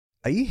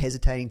Are you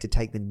hesitating to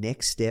take the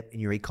next step in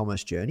your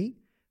e-commerce journey?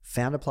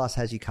 Founder Plus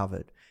has you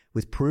covered.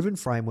 With proven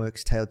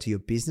frameworks tailored to your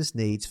business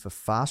needs for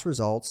fast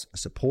results, a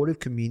supportive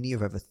community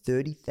of over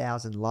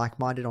 30,000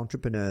 like-minded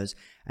entrepreneurs,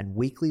 and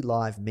weekly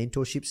live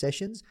mentorship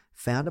sessions,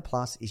 Founder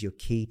Plus is your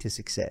key to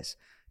success.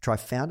 Try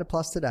Founder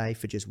Plus today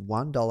for just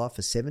 $1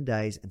 for 7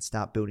 days and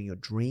start building your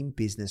dream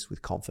business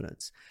with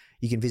confidence.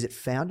 You can visit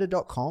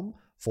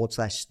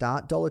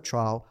founder.com/start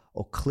 $1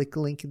 or click the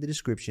link in the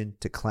description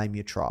to claim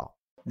your trial.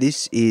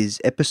 This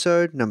is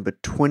episode number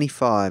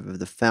 25 of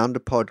the Founder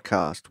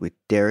Podcast with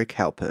Derek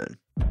Halpern.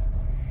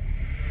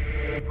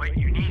 What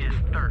you need is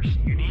thirst.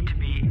 You need to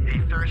be a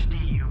thirsty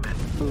human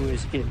who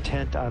is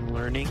intent on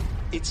learning.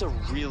 It's a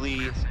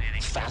really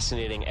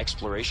fascinating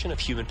exploration of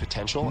human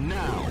potential.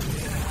 Now,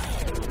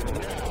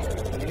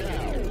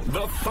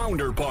 the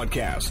Founder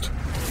Podcast.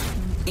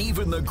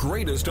 Even the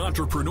greatest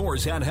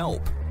entrepreneurs had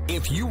help.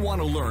 If you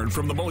want to learn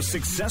from the most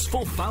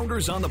successful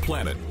founders on the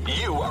planet,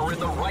 you are in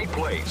the right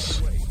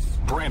place.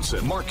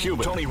 Branson, Mark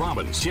Cuban, Tony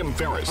Robbins, Tim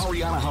Ferriss,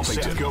 Ariana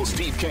Huffington, Seth Godin,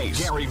 Steve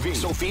Case, Gary Vee,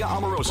 Sophia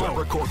Amoruso,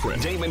 Barbara Corcoran,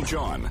 Damon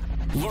John.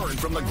 Learn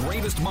from the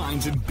greatest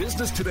minds in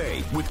business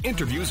today with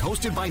interviews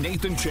hosted by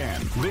Nathan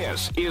Chan.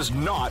 This is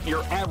not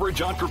your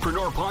average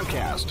entrepreneur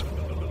podcast.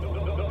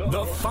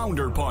 The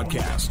Founder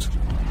Podcast.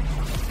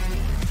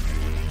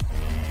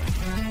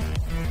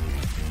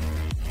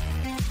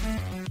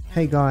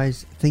 Hey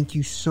guys, thank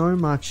you so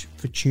much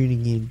for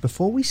tuning in.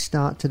 Before we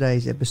start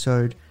today's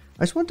episode,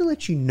 I just want to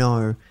let you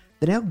know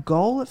that our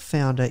goal at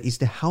Founder is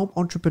to help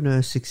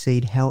entrepreneurs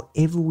succeed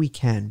however we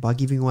can by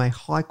giving away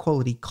high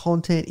quality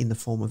content in the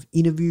form of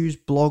interviews,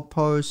 blog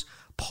posts,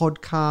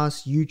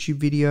 podcasts, YouTube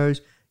videos,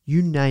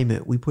 you name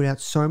it. We put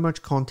out so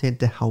much content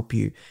to help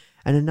you.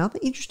 And another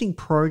interesting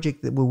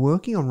project that we're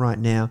working on right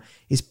now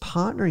is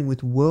partnering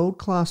with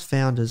world-class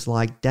founders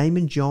like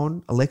Damon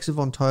John, Alexa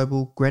Von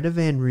Tobel, Greta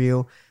Van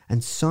Riel,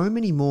 and so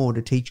many more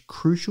to teach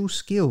crucial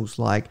skills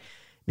like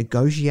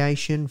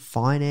negotiation,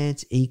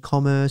 finance,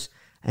 e-commerce,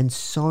 and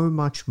so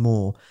much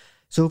more.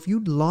 So if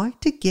you'd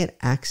like to get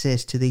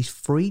access to these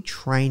free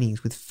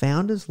trainings with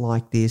founders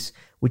like this,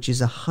 which is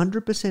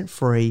 100%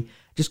 free,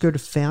 just go to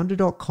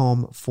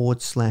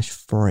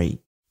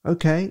founder.com/free.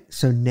 Okay,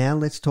 so now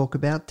let's talk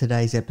about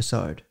today's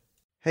episode.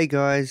 Hey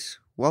guys,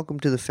 welcome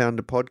to the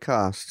Founder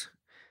Podcast.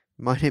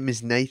 My name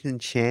is Nathan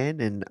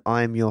Chan and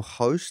I am your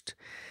host,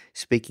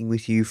 speaking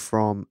with you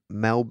from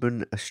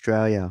Melbourne,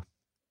 Australia.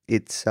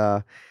 It's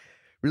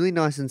really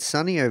nice and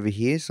sunny over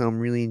here, so I'm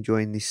really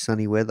enjoying this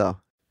sunny weather.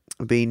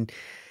 I've been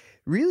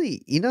really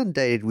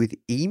inundated with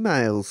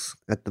emails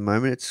at the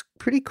moment. It's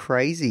pretty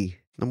crazy.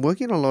 I'm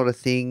working on a lot of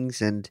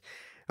things and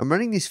I'm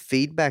running this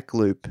feedback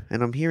loop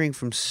and I'm hearing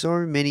from so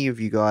many of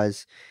you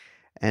guys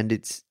and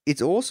it's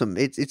awesome.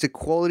 It's a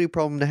quality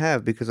problem to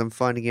have because I'm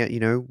finding out,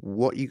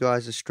 what you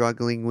guys are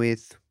struggling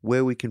with,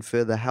 where we can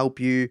further help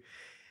you,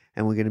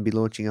 and we're going to be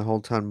launching a whole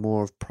ton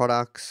more of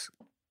products.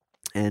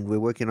 And we're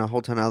working on a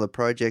whole ton of other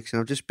projects.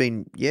 And I've just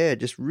been,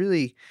 just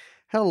really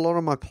had a lot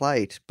on my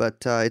plate.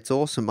 But it's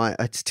awesome.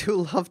 I'd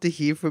still love to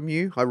hear from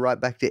you. I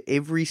write back to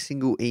every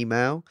single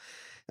email.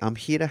 I'm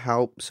here to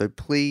help. So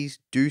please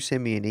do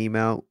send me an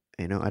email.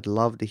 I'd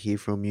love to hear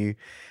from you.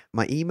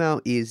 My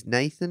email is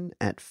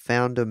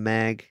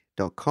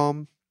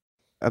nathan@foundermag.com.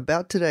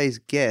 About today's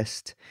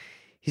guest,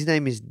 his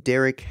name is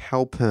Derek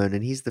Halpern,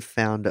 and he's the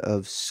founder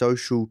of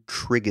Social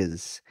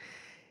Triggers.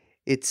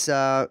 It's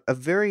a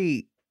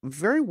very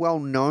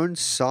well-known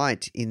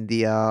site in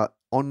the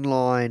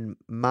online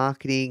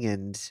marketing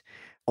and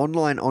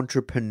online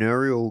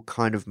entrepreneurial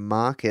kind of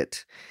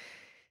market.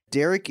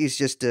 Derek is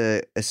just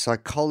a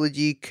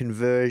psychology,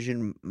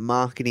 conversion,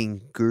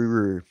 marketing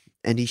guru,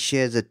 and he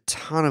shares a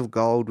ton of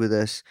gold with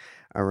us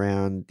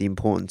around the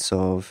importance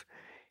of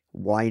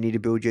why you need to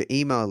build your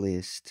email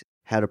list,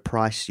 how to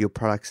price your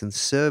products and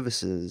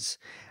services.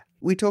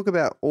 We talk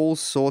about all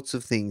sorts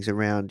of things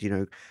around,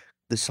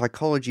 the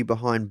psychology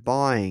behind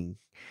buying,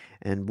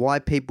 and why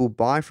people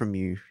buy from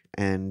you,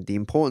 and the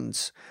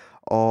importance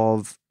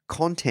of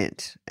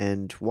content,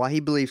 and why he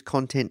believes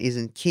content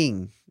isn't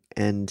king.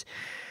 And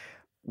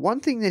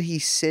one thing that he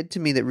said to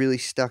me that really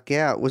stuck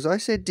out was I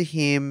said to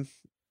him,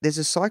 there's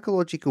a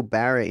psychological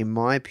barrier, in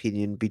my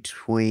opinion,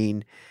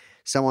 between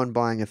someone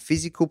buying a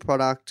physical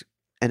product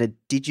and a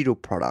digital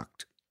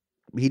product.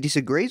 He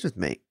disagrees with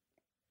me.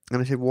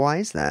 And I said, why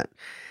is that?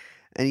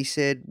 And he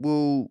said,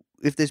 well,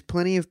 if there's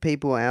plenty of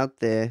people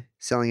out there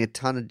selling a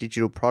ton of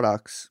digital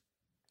products,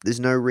 there's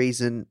no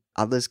reason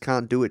others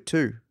can't do it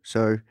too.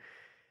 So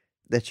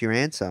that's your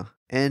answer.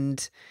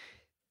 And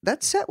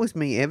that sat with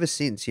me ever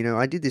since.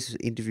 I did this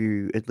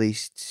interview at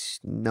least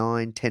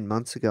 9-10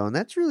 months ago, and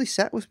that's really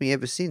sat with me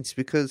ever since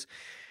because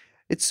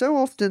it's so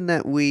often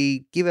that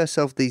we give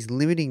ourselves these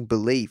limiting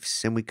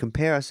beliefs and we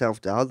compare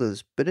ourselves to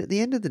others. But at the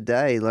end of the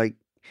day,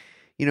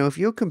 if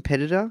your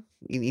competitor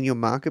in your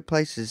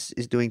marketplace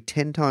is doing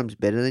 10 times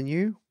better than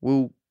you,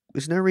 well,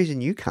 there's no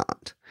reason you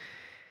can't.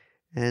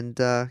 And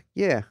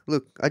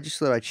look, I just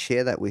thought I'd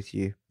share that with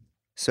you.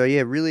 So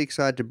really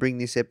excited to bring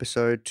this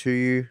episode to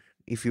you.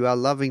 if you are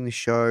loving the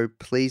show,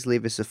 please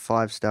leave us a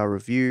 5-star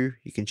review.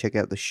 You can check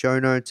out the show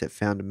notes at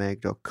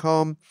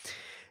foundermag.com.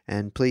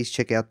 And please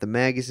check out the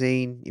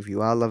magazine. If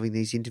you are loving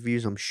these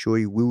interviews, I'm sure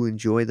you will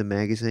enjoy the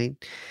magazine.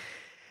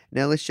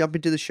 Now let's jump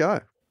into the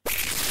show.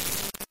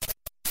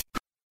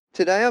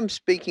 Today I'm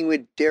speaking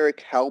with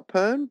Derek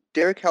Halpern.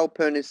 Derek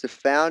Halpern is the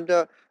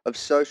founder of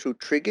Social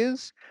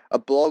Triggers, a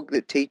blog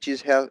that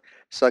teaches how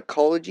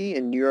psychology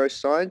and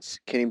neuroscience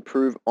can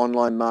improve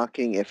online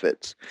marketing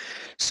efforts.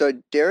 So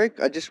Derek,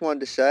 I just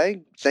wanted to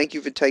say thank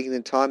you for taking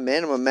the time,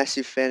 man. I'm a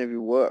massive fan of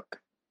your work.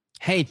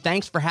 Hey,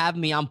 thanks for having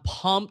me. I'm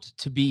pumped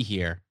to be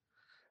here.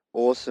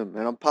 Awesome.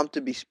 And I'm pumped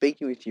to be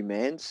speaking with you,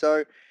 man.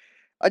 So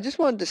I just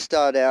wanted to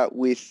start out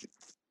with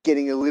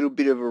getting a little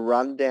bit of a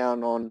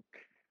rundown on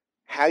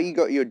how you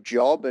got your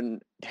job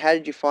and how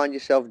did you find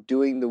yourself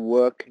doing the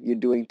work you're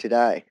doing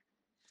today?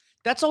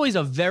 That's always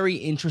a very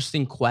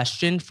interesting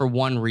question for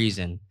one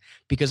reason,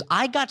 because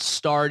I got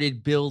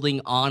started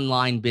building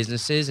online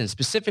businesses and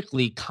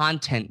specifically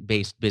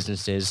content-based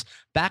businesses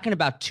back in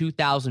about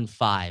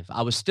 2005.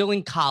 I was still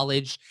in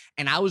college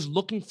and I was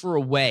looking for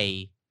a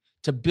way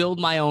to build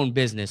my own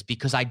business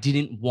because I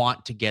didn't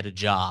want to get a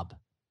job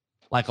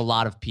like a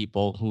lot of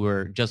people who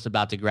were just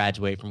about to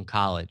graduate from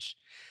college.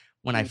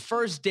 When I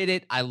first did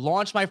it, I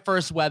launched my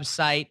first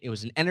website. It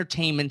was an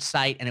entertainment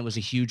site and it was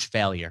a huge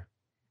failure.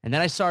 And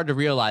then I started to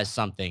realize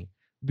something.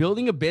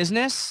 Building a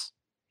business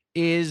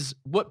is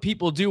what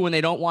people do when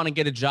they don't want to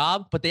get a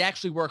job, but they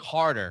actually work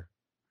harder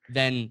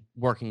than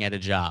working at a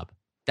job.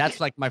 That's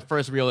like my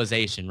first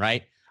realization,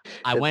 right?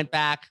 I went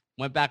back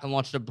and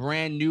launched a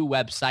brand new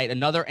website,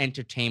 another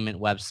entertainment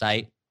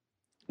website,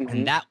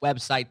 and that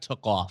website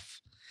took off.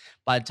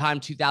 By the time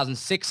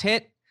 2006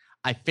 hit,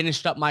 I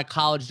finished up my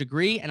college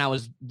degree and I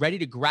was ready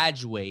to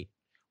graduate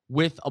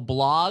with a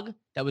blog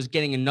that was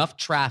getting enough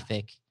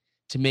traffic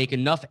to make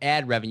enough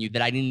ad revenue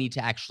that I didn't need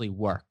to actually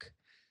work.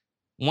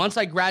 Once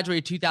I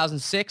graduated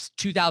 2006,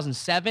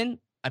 2007,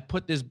 I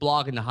put this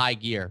blog into high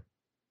gear.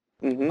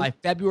 By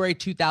February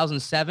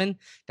 2007,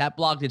 that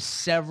blog did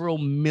several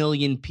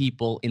million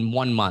people in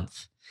 1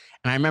 month.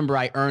 And I remember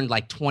I earned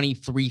like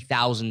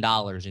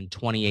 $23,000 in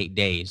 28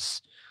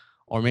 days.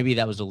 Or maybe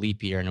that was a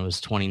leap year and it was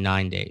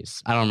 29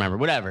 days. I don't remember.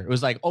 Whatever. It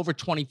was like over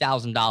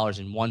 $20,000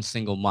 in one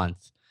single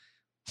month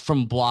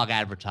from blog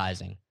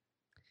advertising.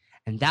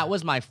 And that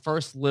was my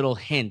first little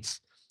hint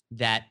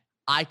that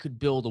I could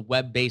build a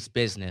web-based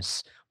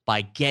business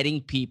by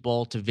getting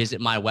people to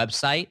visit my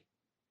website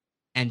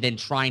and then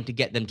trying to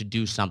get them to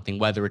do something,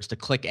 whether it's to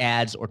click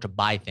ads or to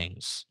buy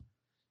things.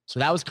 So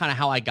that was kind of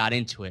how I got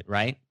into it,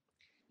 right?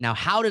 Now,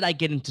 how did I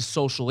get into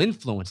social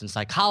influence and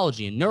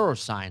psychology and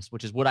neuroscience,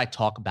 which is what I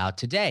talk about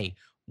today?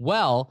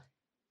 Well,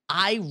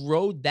 I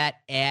rode that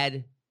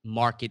ad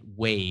market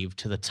wave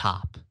to the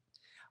top.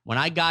 When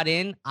I got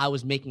in, I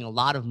was making a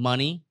lot of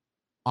money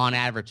on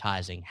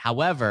advertising.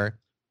 However,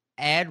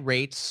 ad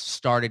rates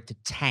started to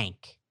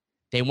tank.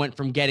 They went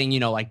from getting,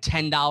 like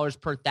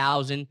 $10 per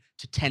thousand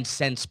to 10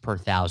 cents per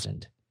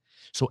thousand.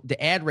 So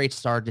the ad rates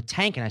started to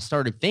tank and I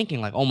started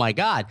thinking like, oh my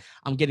God,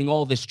 I'm getting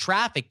all this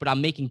traffic, but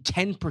I'm making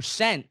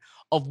 10%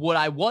 of what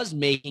I was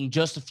making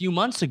just a few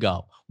months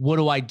ago. What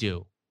do I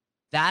do?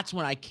 That's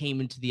when I came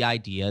into the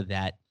idea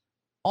that,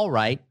 all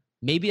right,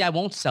 maybe I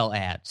won't sell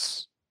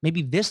ads.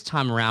 Maybe this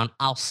time around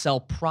I'll sell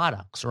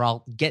products, or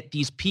I'll get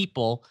these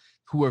people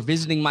who are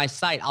visiting my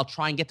site, I'll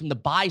try and get them to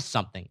buy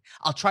something.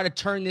 I'll try to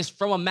turn this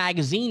from a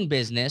magazine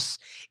business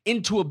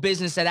into a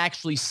business that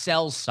actually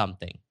sells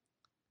something.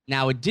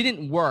 Now, it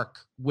didn't work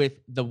with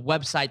the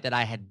website that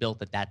I had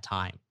built at that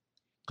time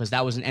because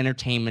that was an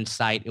entertainment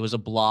site. It was a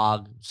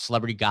blog,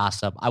 celebrity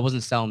gossip. I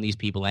wasn't selling these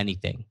people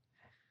anything.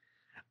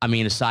 I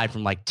mean, aside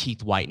from like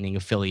teeth whitening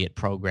affiliate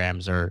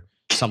programs or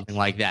something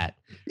like that,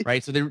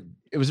 right? So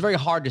it was very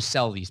hard to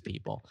sell these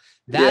people.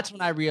 That's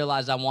when I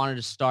realized I wanted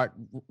to start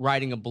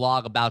writing a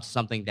blog about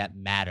something that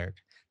mattered,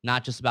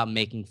 not just about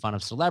making fun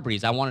of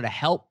celebrities. I wanted to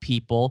help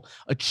people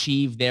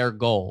achieve their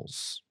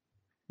goals.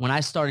 When I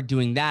started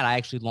doing that, I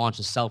actually launched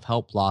a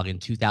self-help blog in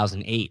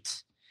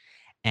 2008.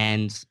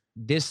 And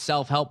this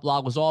self-help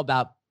blog was all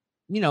about,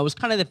 it was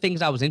kind of the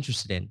things I was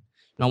interested in.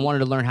 And I wanted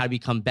to learn how to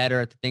become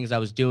better at the things I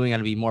was doing, how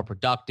to be more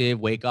productive,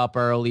 wake up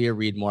earlier,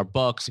 read more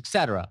books,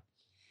 etc.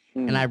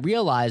 And I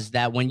realized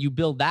that when you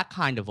build that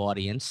kind of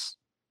audience,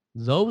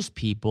 those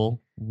people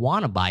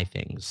want to buy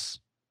things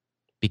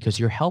because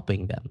you're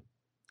helping them.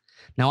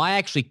 Now, I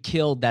actually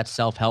killed that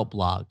self-help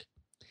blog,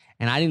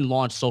 and I didn't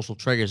launch Social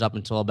Triggers up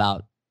until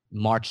about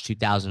March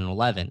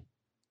 2011.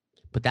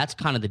 But that's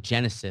kind of the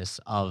genesis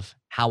of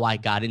how I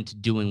got into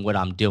doing what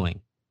I'm doing.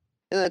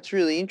 And that's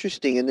really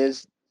interesting. And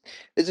there's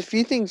a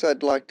few things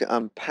I'd like to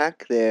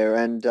unpack there.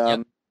 And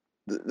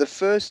the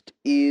first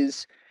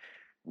is,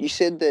 you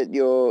said that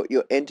your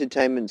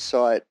entertainment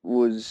site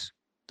was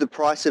the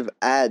price of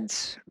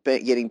ads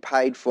getting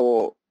paid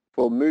for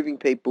moving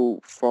people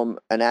from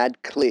an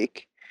ad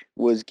click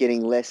was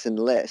getting less and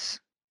less.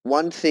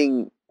 One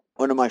thing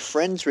one of my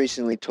friends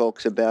recently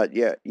talks about,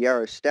 Yaro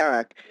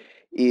Starak,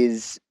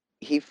 is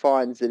he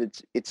finds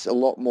that it's a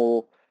lot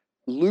more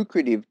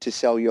lucrative to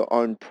sell your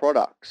own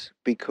products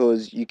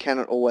because you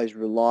cannot always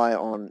rely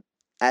on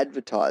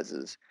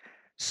advertisers.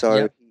 So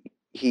Yep.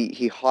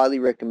 he highly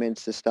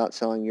recommends to start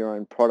selling your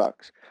own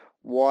products.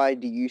 Why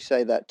do you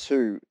say that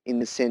too? In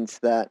the sense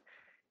that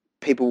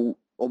people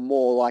are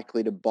more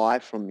likely to buy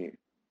from you.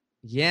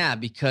 Yeah,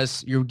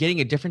 because you're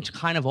getting a different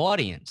kind of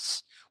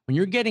audience. When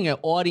you're getting an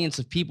audience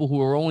of people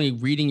who are only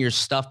reading your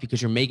stuff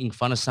because you're making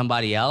fun of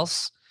somebody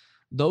else,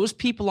 those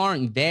people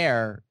aren't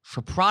there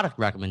for product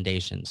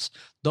recommendations.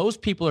 Those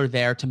people are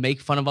there to make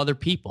fun of other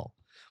people.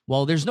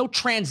 Well, there's no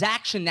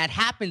transaction that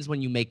happens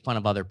when you make fun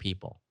of other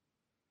people.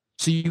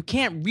 So you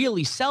can't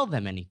really sell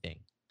them anything.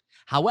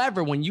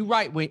 However, when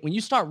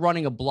you start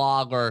running a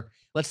blog, or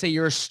let's say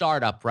you're a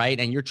startup, right?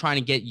 And you're trying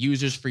to get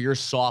users for your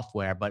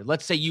software, but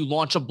let's say you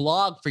launch a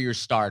blog for your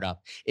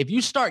startup. If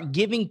you start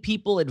giving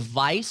people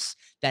advice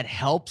that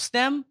helps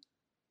them,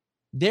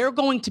 they're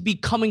going to be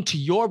coming to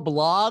your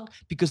blog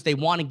because they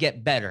want to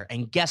get better.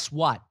 And guess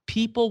what?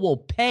 People will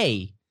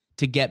pay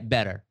to get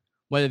better,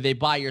 whether they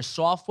buy your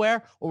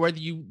software or whether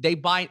they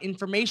buy an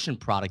information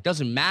product.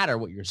 Doesn't matter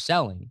what you're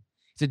selling.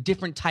 It's a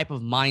different type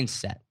of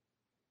mindset.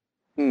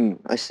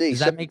 I see. Does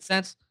So that make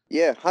sense?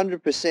 yeah,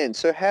 100%.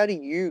 So how do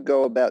you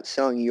go about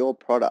selling your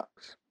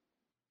products?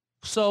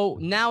 So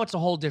now it's a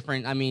whole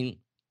different,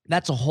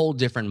 that's a whole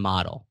different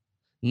model.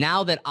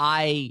 Now that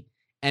I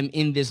am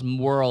in this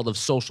world of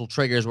social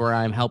triggers where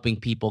I'm helping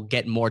people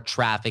get more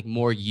traffic,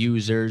 more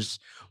users,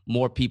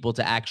 more people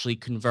to actually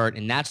convert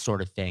and that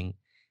sort of thing.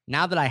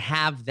 Now that I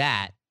have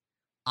that,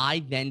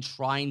 I then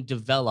try and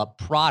develop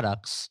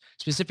products,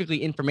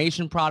 specifically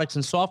information products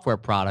and software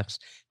products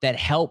that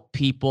help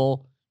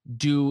people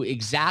do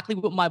exactly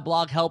what my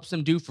blog helps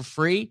them do for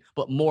free,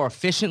 but more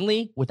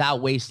efficiently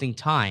without wasting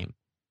time.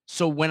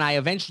 So when I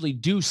eventually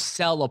do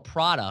sell a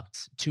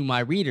product to my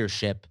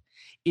readership,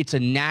 it's a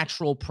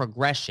natural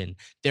progression.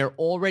 They're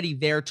already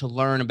there to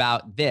learn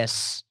about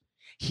this.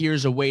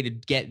 Here's a way to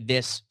get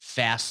this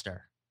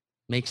faster.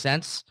 Make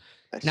sense?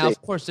 I Now, see.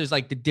 of course, there's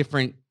like the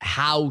different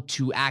how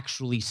to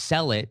actually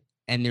sell it,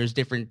 and there's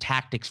different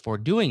tactics for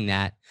doing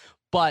that.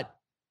 But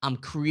I'm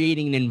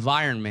creating an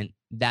environment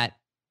that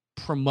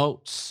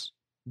promotes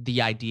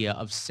the idea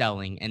of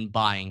selling and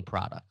buying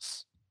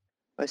products.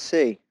 I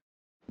see.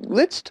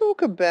 Let's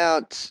talk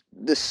about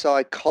the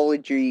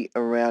psychology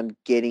around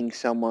getting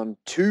someone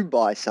to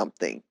buy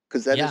something,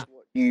 because that is Yeah.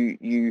 what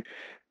you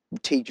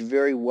teach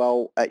very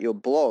well at your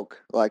blog.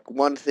 Like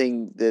one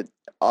thing that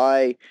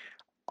I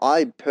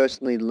I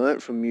personally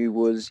learnt from you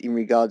was in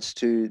regards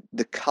to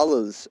the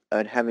colors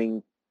and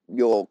having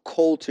your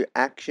call to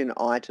action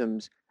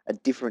items a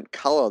different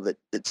color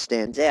that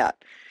stands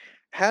out.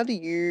 How do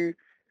you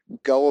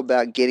go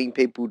about getting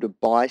people to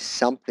buy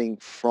something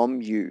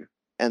from you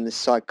and the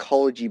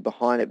psychology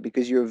behind it?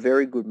 Because you're a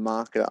very good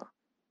marketer.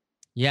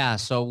 Yeah.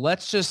 So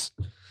let's just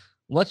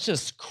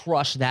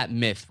crush that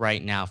myth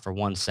right now for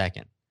 1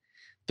 second.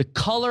 The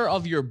color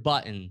of your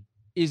button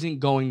isn't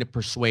going to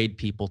persuade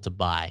people to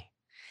buy.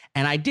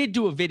 And I did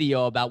do a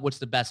video about what's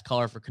the best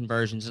color for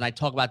conversions. And I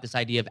talk about this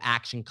idea of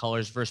action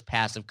colors versus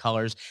passive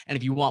colors. And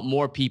if you want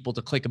more people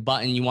to click a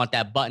button, you want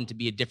that button to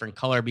be a different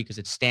color because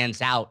it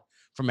stands out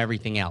from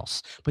everything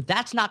else. But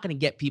that's not going to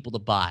get people to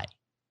buy.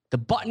 The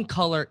button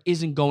color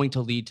isn't going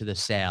to lead to the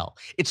sale.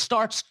 It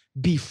starts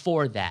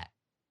before that.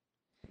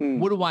 Hmm.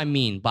 What do I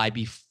mean by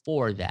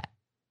before that?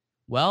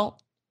 Well,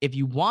 if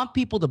you want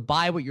people to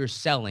buy what you're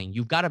selling,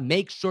 you've got to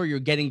make sure you're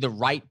getting the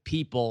right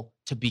people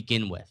to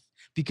begin with,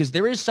 because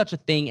there is such a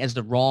thing as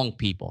the wrong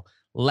people.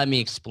 Let me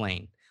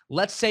explain.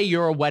 Let's say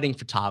you're a wedding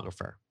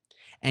photographer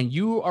and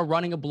you are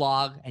running a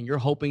blog and you're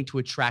hoping to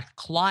attract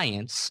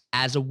clients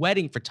as a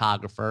wedding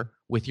photographer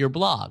with your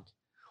blog.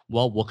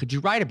 Well, what could you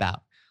write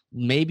about?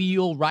 Maybe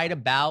you'll write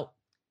about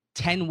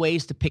 10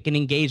 ways to pick an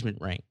engagement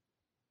ring.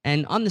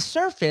 And on the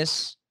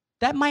surface,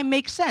 that might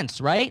make sense,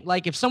 right?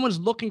 Like if someone's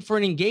looking for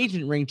an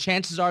engagement ring,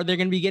 chances are they're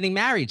going to be getting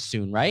married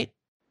soon, right?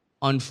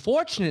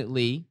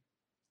 Unfortunately,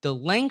 the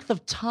length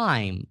of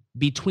time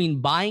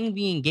between buying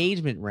the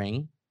engagement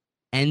ring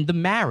and the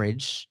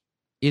marriage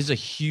is a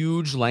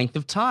huge length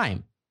of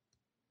time.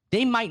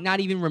 They might not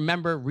even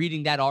remember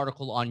reading that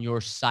article on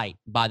your site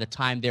by the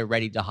time they're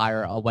ready to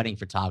hire a wedding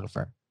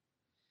photographer.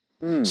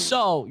 Hmm.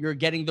 So you're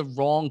getting the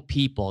wrong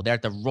people. They're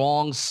at the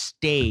wrong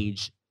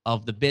stage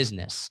of the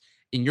business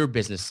in your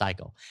business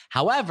cycle.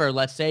 However,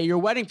 let's say you're a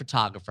wedding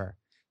photographer.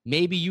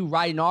 Maybe you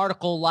write an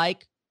article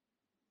like,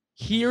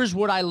 here's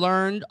what I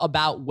learned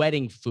about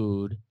wedding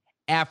food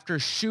after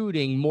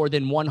shooting more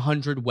than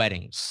 100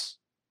 weddings.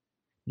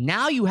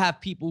 Now you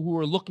have people who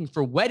are looking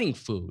for wedding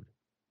food,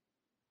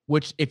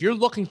 which if you're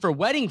looking for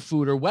wedding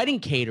food or wedding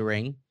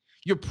catering,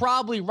 you're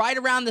probably right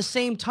around the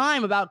same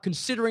time about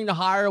considering to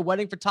hire a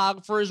wedding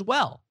photographer as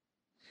well.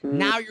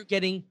 Now you're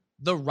getting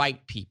the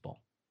right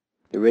people.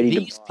 They're ready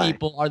These to buy.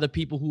 people are the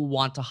people who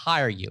want to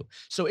hire you.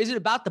 So is it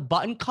about the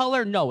button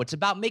color? No, it's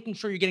about making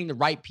sure you're getting the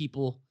right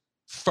people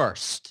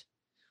first.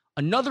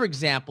 Another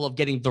example of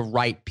getting the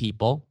right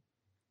people,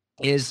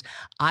 is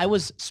I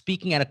was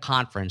speaking at a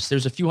conference.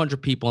 There's a few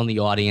hundred people in the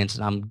audience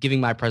and I'm giving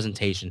my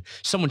presentation.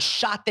 Someone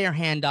shot their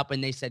hand up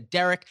and they said,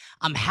 Derek,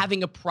 I'm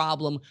having a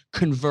problem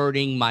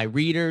converting my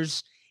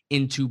readers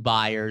into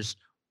buyers.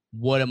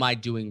 What am I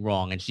doing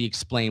wrong? And she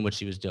explained what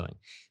she was doing.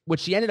 What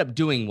she ended up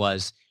doing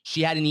was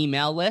she had an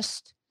email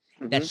list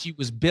that she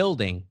was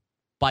building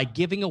by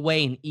giving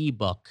away an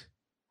ebook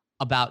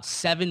about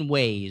 7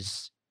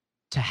 ways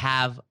to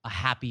have a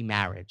happy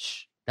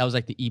marriage. That was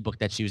like the ebook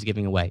that she was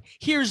giving away.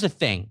 Here's the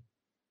thing.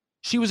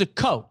 She was a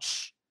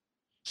coach.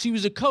 She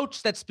was a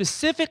coach that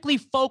specifically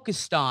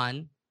focused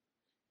on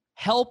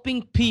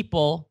helping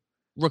people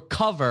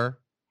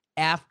recover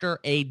after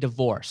a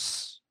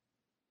divorce.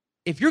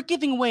 If you're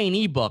giving away an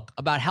ebook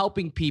about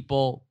helping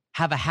people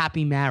have a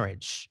happy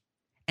marriage,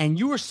 and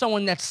you are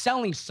someone that's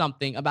selling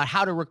something about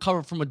how to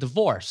recover from a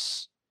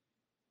divorce,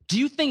 do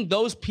you think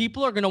those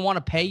people are going to want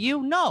to pay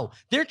you? No,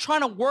 they're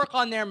trying to work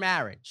on their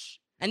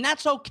marriage, and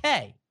that's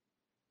okay.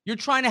 You're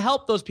trying to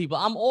help those people.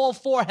 I'm all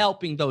for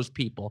helping those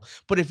people.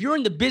 But if you're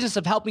in the business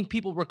of helping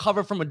people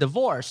recover from a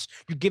divorce,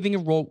 you're giving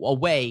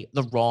away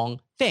the wrong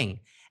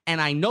thing.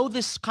 And I know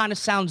this kind of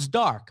sounds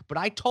dark, but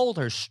I told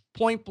her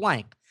point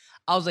blank,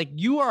 I was like,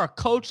 you are a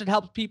coach that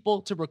helps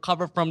people to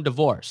recover from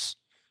divorce.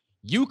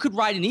 You could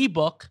write an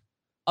ebook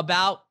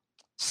about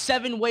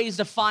 7 ways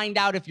to find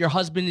out if your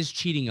husband is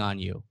cheating on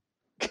you.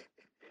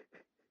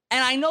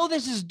 And I know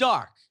this is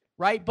dark,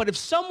 right? But if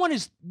someone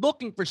is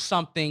looking for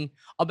something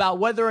about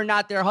whether or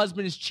not their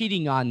husband is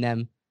cheating on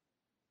them,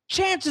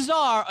 chances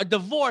are a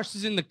divorce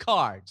is in the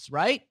cards,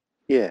 right?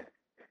 Yeah.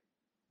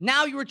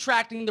 Now you're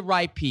attracting the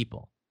right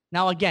people.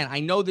 Now, again, I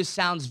know this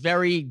sounds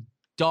very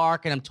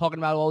dark and I'm talking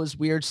about all this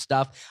weird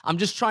stuff. I'm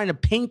just trying to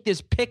paint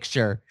this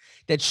picture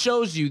that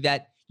shows you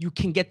that you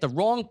can get the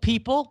wrong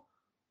people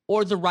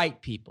or the right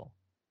people.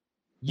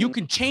 You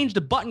can change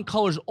the button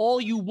colors all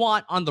you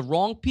want on the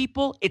wrong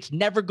people. It's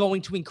never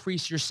going to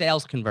increase your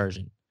sales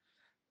conversion.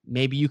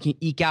 Maybe you can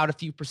eke out a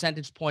few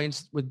percentage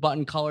points with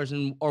button colors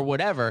or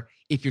whatever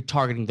if you're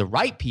targeting the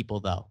right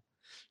people, though.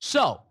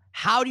 So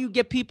how do you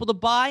get people to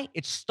buy?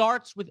 It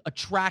starts with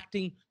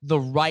attracting the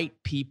right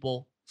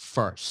people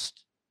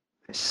first.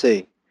 I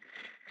see.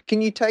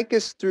 Can you take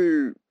us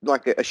through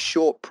like a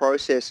short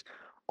process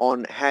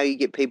on how you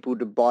get people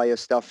to buy your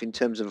stuff in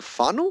terms of a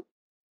funnel?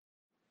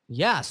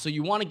 Yeah, so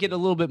you want to get a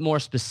little bit more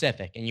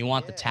specific and you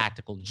want the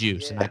tactical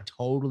juice, and I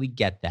totally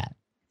get that.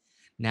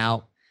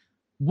 Now,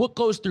 what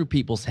goes through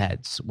people's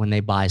heads when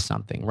they buy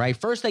something, right?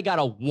 First, they got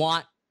to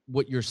want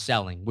what you're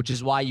selling, which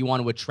is why you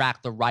want to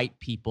attract the right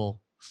people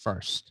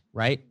first,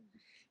 right?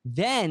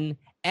 Then,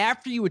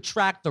 after you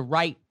attract the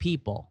right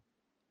people,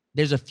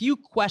 there's a few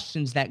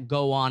questions that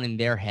go on in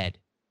their head.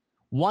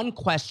 One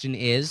question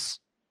is,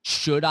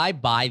 should I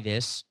buy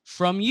this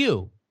from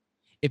you?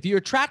 If you're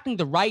attracting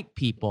the right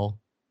people,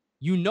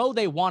 you know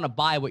they want to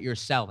buy what you're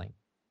selling.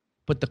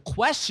 But the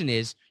question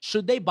is,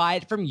 should they buy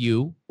it from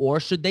you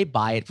or should they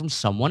buy it from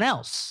someone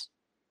else?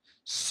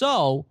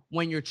 So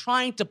when you're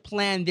trying to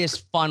plan this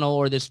funnel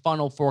or this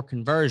funnel for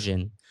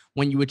conversion,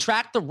 when you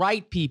attract the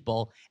right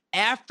people,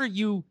 after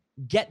you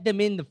get them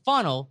in the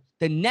funnel,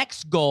 the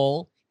next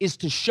goal is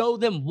to show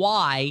them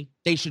why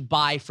they should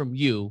buy from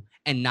you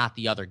and not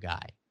the other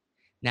guy.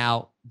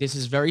 Now, this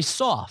is very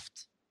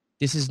soft.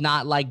 This is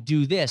not like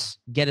do this,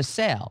 get a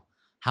sale.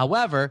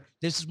 However,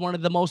 this is one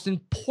of the most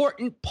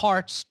important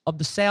parts of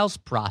the sales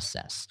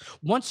process.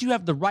 Once you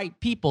have the right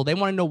people, they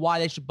want to know why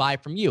they should buy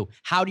from you.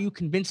 How do you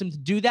convince them to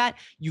do that?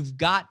 You've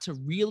got to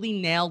really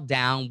nail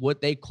down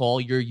what they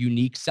call your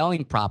unique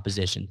selling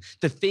proposition,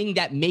 the thing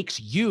that makes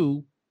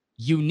you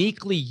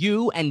uniquely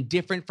you and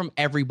different from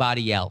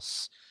everybody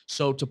else.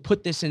 So to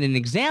put this in an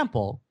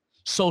example,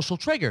 social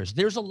triggers.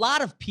 There's a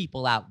lot of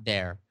people out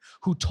there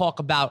who talk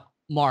about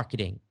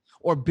marketing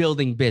or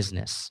building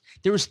business.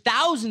 There was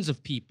thousands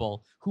of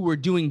people who were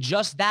doing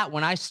just that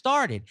when I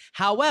started.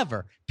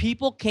 However,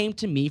 people came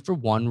to me for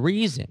one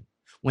reason.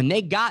 When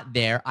they got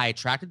there, I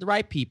attracted the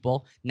right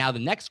people. Now the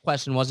next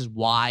question is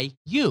why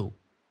you?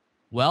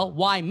 Well,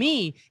 why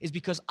me is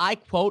because I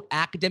quote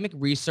academic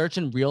research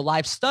and real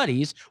life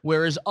studies,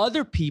 whereas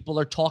other people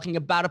are talking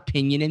about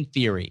opinion and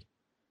theory.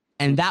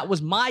 And that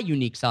was my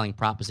unique selling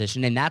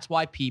proposition. And that's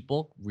why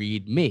people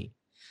read me.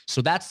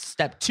 So that's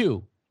step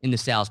 2. In the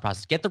sales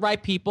process. Get the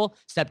right people.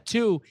 Step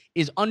 2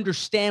 is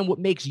understand what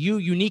makes you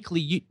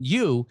uniquely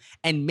you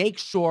and make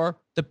sure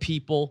the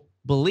people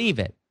believe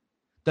it.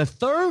 The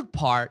third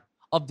part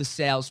of the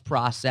sales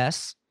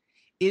process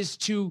is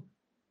to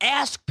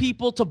ask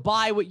people to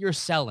buy what you're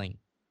selling.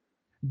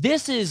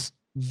 This is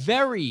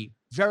very,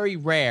 very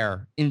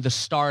rare in the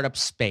startup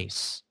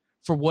space.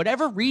 For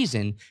whatever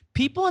reason,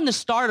 people in the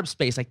startup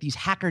space, like these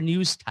hacker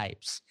news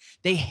types,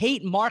 they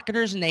hate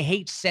marketers and they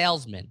hate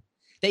salesmen.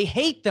 They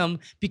hate them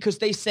because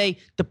they say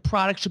the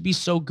product should be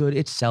so good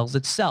it sells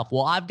itself.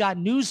 Well, I've got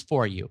news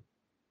for you.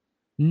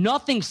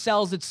 Nothing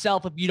sells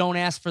itself if you don't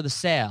ask for the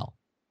sale.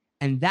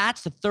 And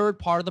that's the third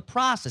part of the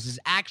process, is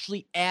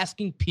actually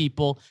asking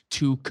people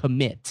to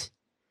commit.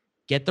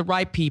 Get the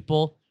right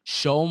people,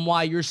 show them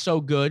why you're so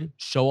good,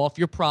 show off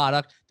your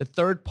product. The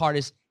third part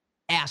is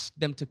ask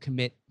them to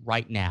commit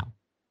right now.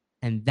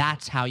 And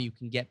that's how you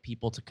can get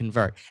people to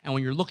convert. And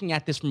when you're looking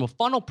at this from a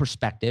funnel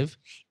perspective,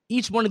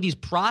 each one of these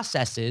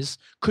processes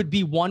could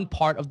be one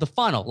part of the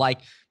funnel. Like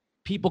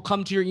people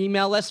come to your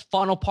email list,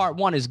 funnel part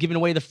 1 is giving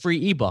away the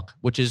free ebook,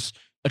 which is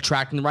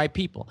attracting the right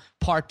people.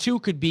 Part 2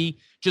 could be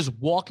just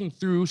walking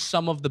through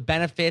some of the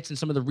benefits and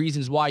some of the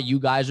reasons why you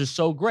guys are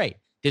so great.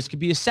 This could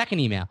be a second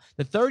email.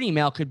 The third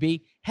email could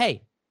be,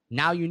 hey,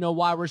 now you know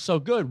why we're so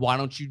good. Why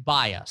don't you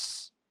buy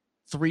us?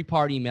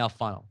 3-part email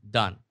funnel.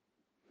 Done.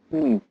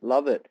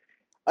 Love it.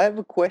 I have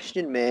a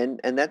question, man,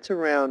 and that's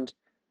around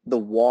the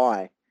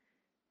why.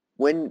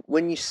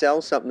 When you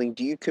sell something,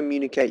 do you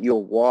communicate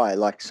your why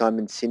like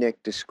Simon Sinek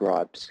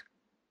describes?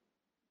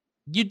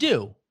 You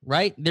do,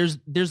 right? There's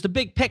the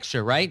big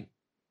picture, right?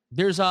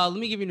 Let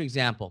me give you an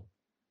example.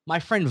 My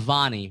friend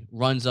Vani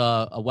runs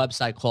a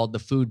website called The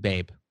Food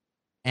Babe,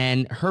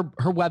 and her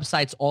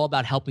website's all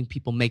about helping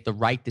people make the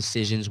right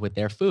decisions with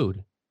their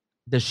food.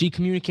 Does she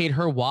communicate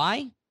her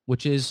why,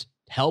 which is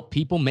help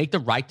people make the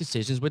right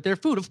decisions with their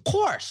food? Of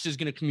course she's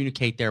going to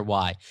communicate their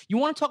why. You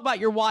want to talk about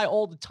your why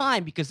all the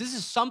time because this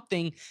is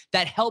something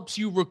that helps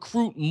you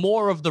recruit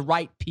more of the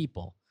right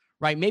people,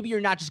 right? Maybe you're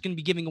not just going to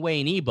be giving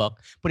away an ebook,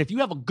 but if you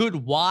have a good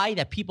why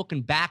that people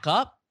can back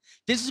up,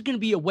 this is going to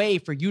be a way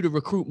for you to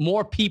recruit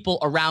more people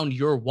around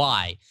your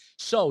why.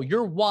 So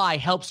your why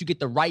helps you get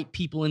the right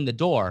people in the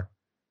door.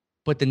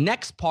 But the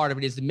next part of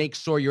it is to make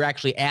sure you're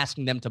actually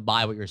asking them to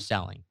buy what you're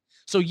selling.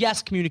 So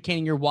yes,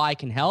 communicating your why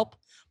can help,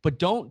 but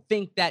don't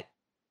think that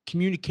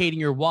communicating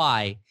your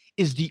why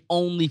is the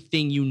only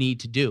thing you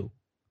need to do.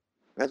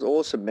 That's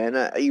awesome,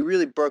 man. You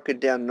really broke it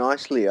down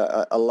nicely.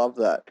 I love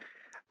that.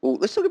 Well,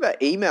 let's talk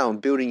about email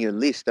and building your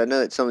list. I know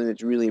that's something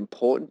that's really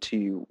important to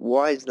you.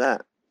 Why is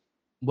that?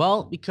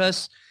 Well,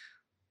 because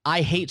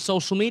I hate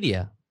social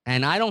media.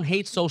 And I don't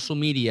hate social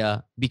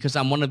media because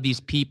I'm one of these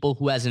people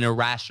who has an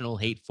irrational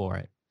hate for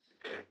it.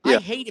 Yeah. I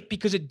hate it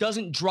because it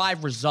doesn't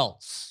drive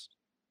results,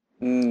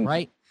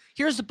 right?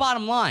 Here's the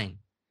bottom line.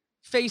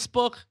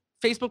 Facebook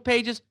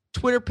pages,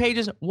 Twitter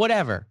pages,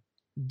 whatever.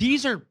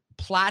 These are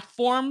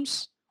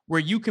platforms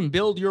where you can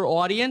build your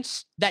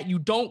audience that you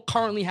don't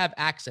currently have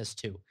access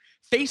to.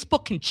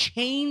 Facebook can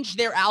change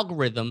their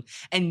algorithm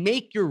and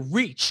make your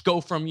reach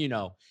go from,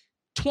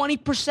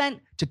 20%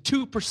 to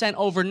 2%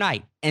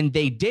 overnight. And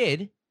they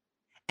did.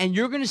 And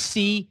you're going to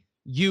see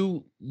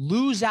you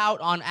lose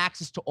out on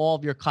access to all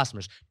of your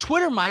customers.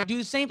 Twitter might do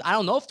the same. I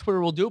don't know if Twitter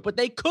will do it, but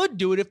they could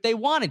do it if they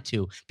wanted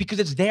to because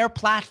it's their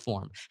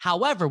platform.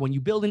 However, when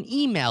you build an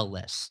email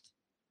list,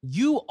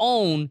 you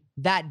own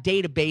that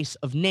database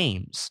of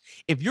names.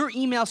 If your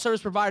email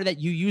service provider that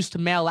you use to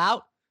mail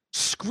out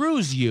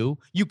screws you,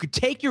 you could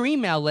take your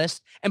email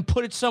list and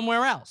put it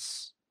somewhere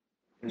else.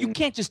 You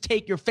can't just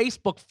take your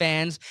Facebook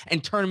fans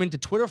and turn them into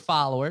Twitter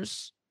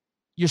followers.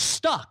 You're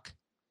stuck.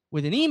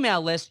 With an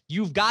email list,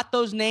 you've got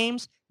those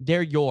names,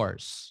 they're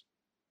yours.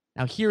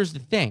 Now, here's the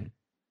thing.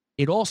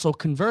 It also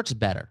converts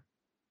better.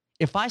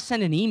 If I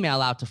send an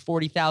email out to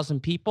 40,000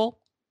 people,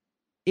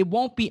 it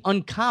won't be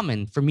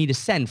uncommon for me to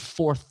send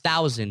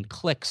 4,000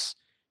 clicks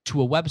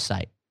to a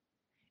website.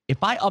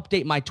 If I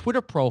update my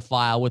Twitter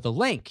profile with a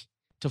link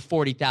to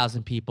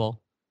 40,000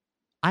 people,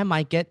 I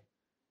might get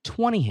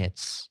 20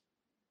 hits.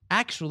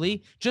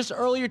 Actually, just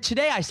earlier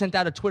today, I sent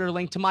out a Twitter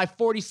link to my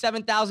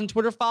 47,000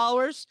 Twitter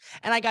followers,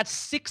 and I got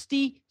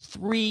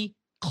 63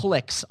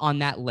 clicks on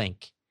that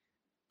link.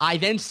 I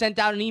then sent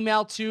out an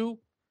email to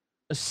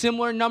a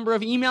similar number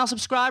of email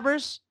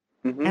subscribers,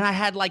 and I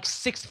had like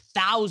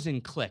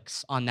 6,000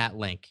 clicks on that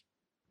link.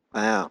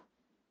 Wow.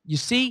 You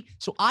see?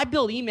 So I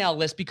build email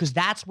lists because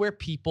that's where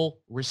people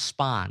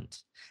respond.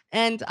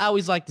 And I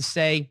always like to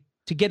say,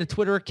 to get a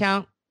Twitter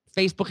account,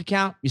 Facebook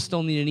account, you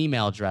still need an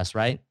email address,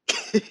 right?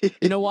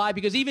 You know why?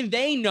 Because even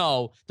they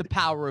know the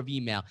power of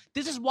email.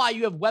 This is why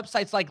you have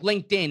websites like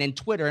LinkedIn and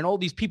Twitter and all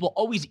these people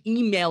always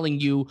emailing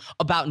you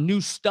about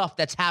new stuff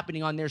that's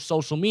happening on their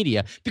social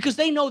media because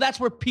they know that's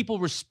where people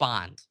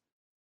respond.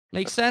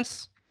 Make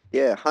sense?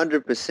 Yeah,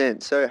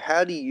 100%. So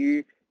how do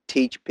you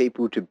teach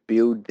people to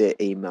build their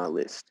email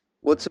list?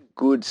 What's some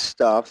good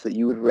stuff that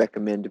you would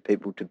recommend to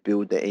people to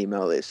build their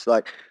email list?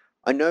 Like,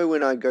 I know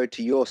when I go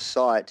to your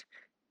site,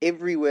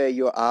 everywhere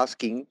you're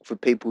asking for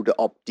people to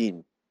opt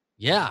in.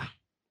 Yeah.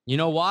 You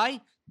know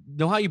why?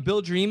 Know how you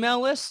build your email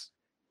list?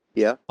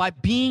 Yeah. By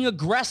being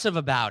aggressive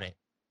about it.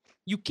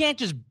 You can't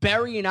just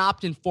bury an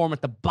opt-in form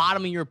at the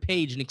bottom of your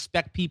page and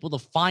expect people to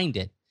find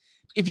it.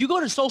 If you go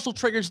to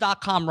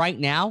socialtriggers.com right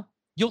now,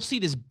 you'll see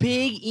this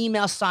big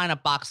email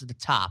sign-up box at the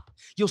top.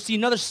 You'll see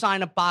another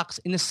sign-up box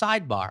in the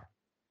sidebar.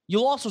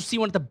 You'll also see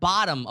one at the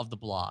bottom of the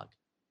blog.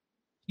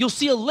 You'll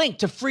see a link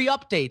to free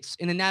updates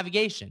in the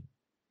navigation.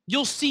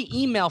 You'll see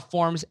email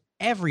forms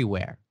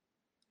everywhere.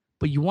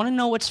 But you want to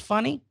know what's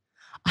funny?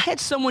 I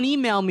had someone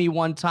email me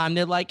one time.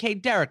 They're like, hey,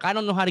 Derek, I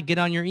don't know how to get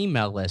on your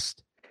email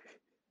list.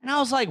 And I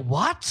was like,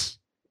 what?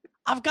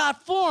 I've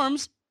got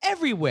forms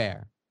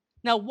everywhere.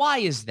 Now, why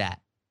is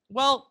that?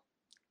 Well,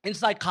 In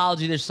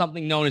psychology, there's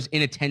something known as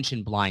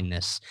inattention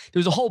blindness.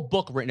 There's a whole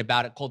book written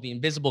about it called The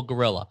Invisible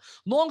Gorilla.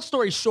 Long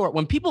story short,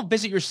 when people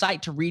visit your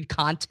site to read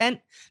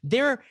content,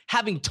 they're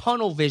having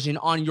tunnel vision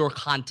on your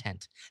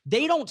content.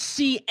 They don't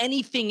see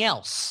anything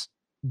else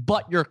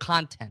but your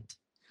content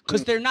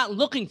because they're not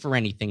looking for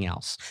anything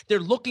else. They're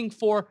looking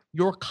for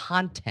your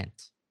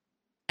content.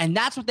 And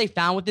that's what they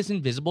found with this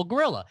invisible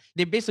gorilla.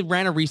 They basically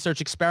ran a research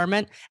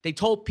experiment. They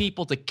told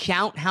people to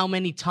count how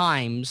many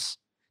times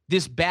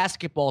this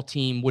basketball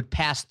team would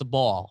pass the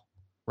ball,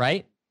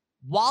 right?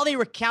 While they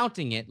were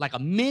counting it, like a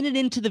minute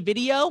into the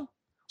video,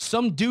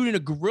 some dude in a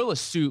gorilla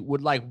suit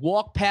would like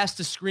walk past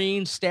the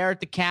screen, stare at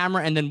the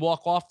camera, and then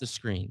walk off the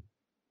screen.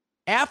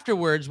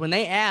 Afterwards, when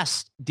they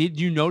asked, did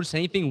you notice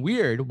anything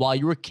weird while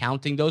you were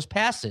counting those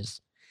passes?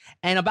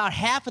 And about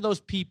half of those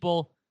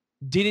people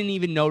didn't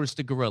even notice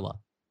the gorilla.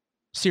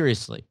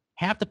 Seriously.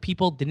 Half the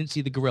people didn't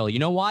see the gorilla. You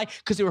know why?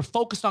 Because they were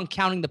focused on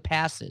counting the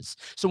passes.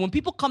 So when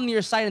people come to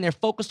your site and they're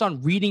focused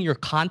on reading your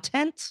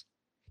content,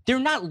 they're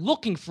not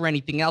looking for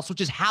anything else,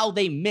 which is how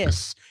they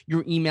miss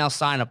your email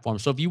sign-up form.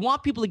 So if you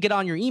want people to get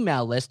on your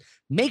email list,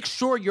 make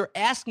sure you're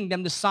asking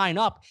them to sign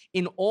up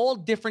in all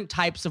different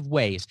types of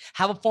ways.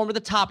 Have a form at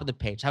the top of the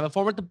page. Have a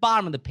form at the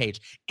bottom of the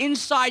page.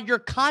 Inside your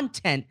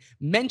content,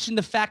 mention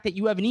the fact that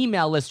you have an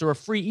email list or a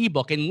free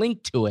ebook and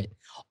link to it.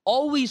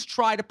 Always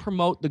try to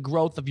promote the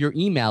growth of your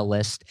email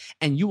list,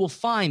 and you will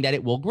find that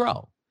it will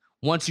grow.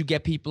 Once you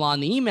get people on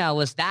the email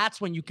list,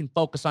 that's when you can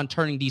focus on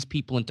turning these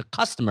people into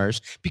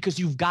customers because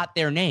you've got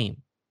their name.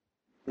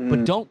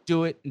 But don't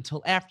do it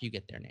until after you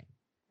get their name.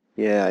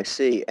 Yeah, I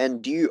see.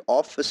 And do you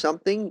offer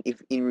something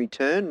if in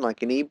return,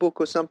 like an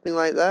ebook or something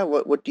like that?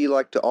 What do you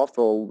like to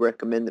offer or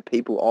recommend that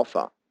people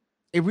offer?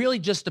 It really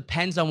just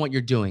depends on what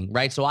you're doing,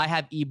 right? So I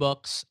have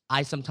ebooks.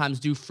 I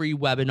sometimes do free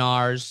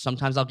webinars.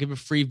 Sometimes I'll give a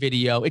free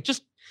video. It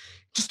just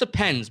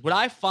depends. What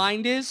I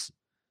find is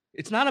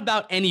it's not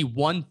about any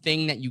one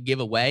thing that you give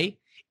away.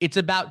 It's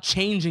about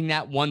changing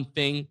that one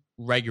thing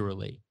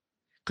regularly.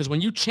 Because when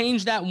you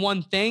change that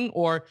one thing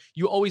or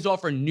you always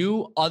offer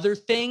new other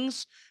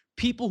things,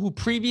 people who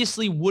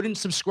previously wouldn't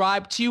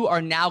subscribe to you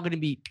are now going to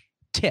be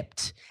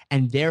tipped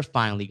and they're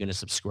finally going to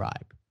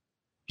subscribe.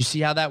 You see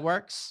how that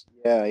works?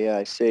 Yeah,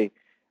 I see.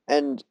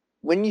 And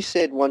when you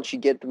said once you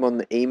get them on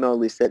the email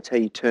list, that's how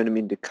you turn them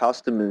into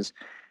customers,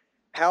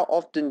 how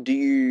often do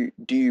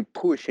you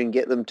push and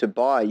get them to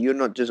buy? You're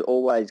not just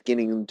always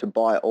getting them to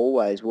buy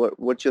always.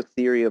 What's your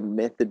theory or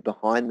method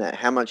behind that?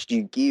 How much do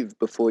you give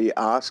before you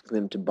ask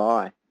them to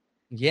buy?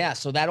 Yeah,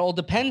 so that all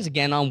depends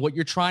again on what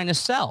you're trying to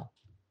sell.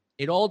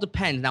 It all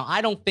depends. Now,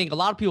 I don't think a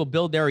lot of people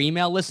build their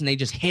email list and they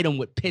just hit them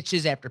with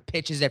pitches after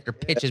pitches after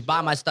pitches.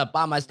 Buy my stuff,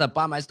 buy my stuff,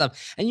 buy my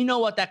stuff. And you know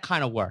what? That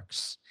kind of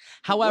works.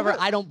 However,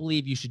 I don't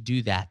believe you should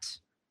do that.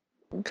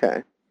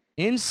 Okay.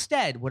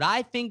 Instead, what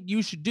I think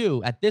you should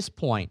do at this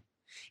point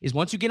is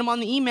once you get them on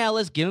the email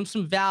list, give them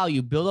some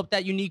value, build up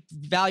that unique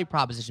value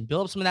proposition,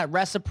 build up some of that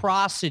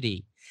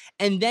reciprocity,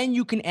 and then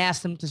you can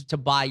ask them to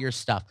buy your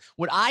stuff.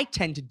 What I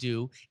tend to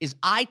do is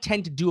I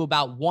tend to do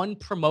about one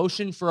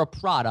promotion for a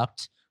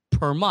product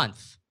per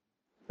month.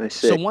 I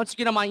see. So once you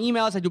get on my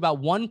emails, I do about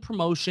one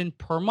promotion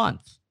per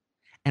month.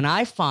 And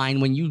I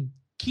find when you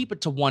keep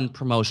it to one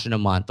promotion a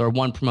month or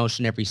one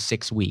promotion every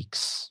 6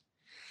 weeks,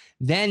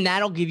 then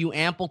that'll give you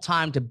ample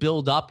time to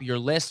build up your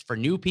list for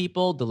new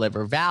people,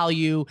 deliver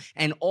value,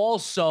 and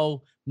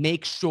also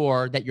make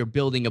sure that you're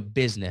building a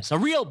business, a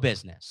real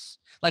business.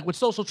 Like with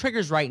Social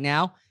Triggers right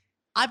now,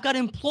 I've got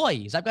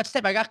employees, I've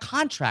got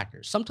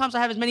contractors. Sometimes I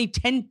have as many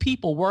 10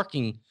 people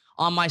working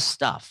on my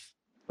stuff.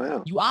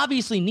 Wow. You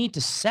obviously need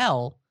to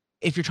sell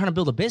if you're trying to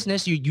build a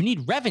business. You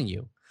need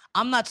revenue.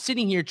 I'm not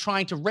sitting here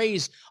trying to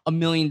raise $1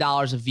 million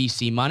of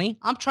VC money.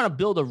 I'm trying to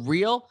build a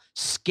real,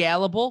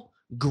 scalable,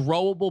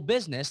 growable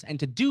business. And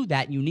to do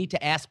that, you need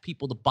to ask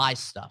people to buy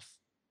stuff.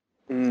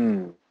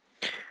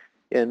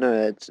 Yeah, no,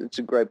 it's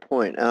a great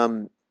point.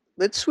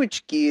 Let's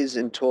switch gears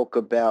and talk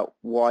about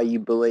why you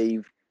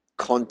believe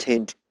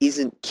content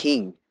isn't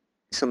king.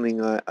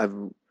 Something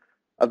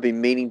I've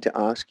been meaning to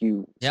ask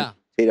you. Yeah.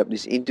 Set up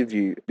this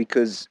interview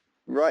because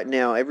right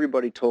now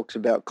everybody talks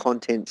about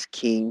content's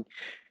king.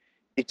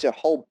 It's a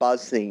whole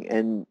buzz thing,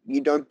 and you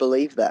don't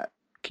believe that.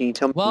 Can you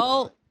tell me?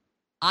 Well,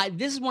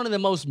 this is one of the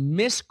most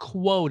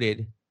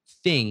misquoted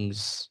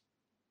things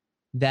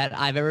that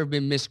I've ever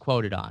been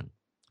misquoted on,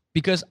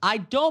 because I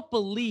don't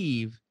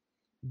believe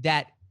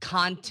that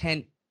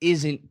content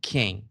isn't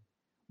king.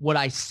 What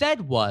I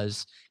said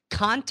was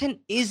content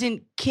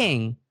isn't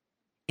king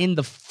in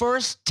the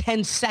first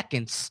 10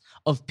 seconds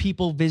of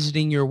people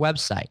visiting your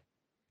website.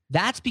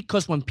 That's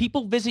because when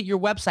people visit your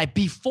website,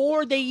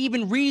 before they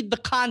even read the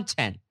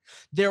content,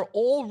 they're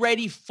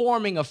already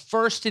forming a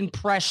first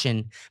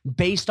impression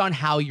based on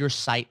how your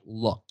site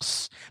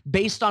looks,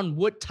 based on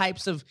what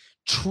types of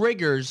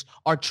triggers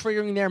are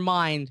triggering their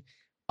mind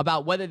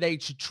about whether they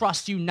should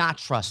trust you, not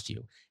trust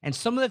you. And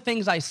some of the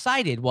things I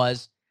cited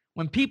was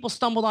when people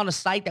stumbled on a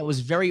site that was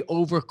very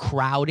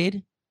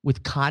overcrowded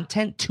with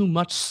content, too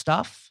much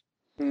stuff,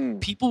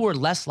 people were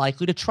less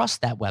likely to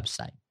trust that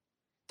website.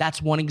 That's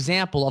one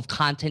example of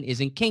content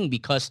isn't king,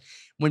 because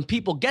when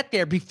people get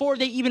there, before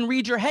they even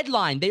read your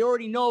headline, they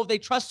already know if they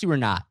trust you or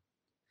not.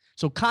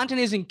 So content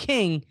isn't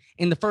king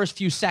in the first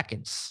few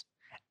seconds.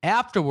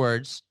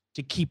 Afterwards,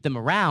 to keep them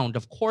around,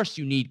 of course,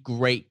 you need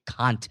great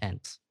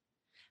content.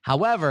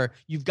 However,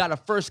 you've got to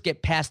first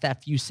get past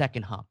that few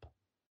second hump.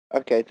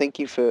 Okay, thank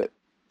you for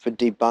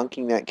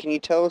debunking that. Can you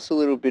tell us a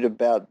little bit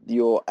about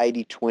your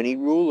 80-20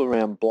 rule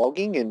around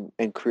blogging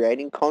and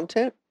creating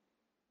content?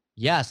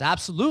 Yes,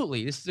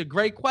 absolutely. This is a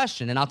great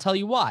question, and I'll tell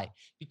you why.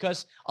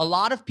 Because a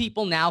lot of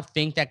people now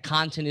think that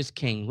content is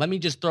king. Let me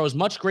just throw as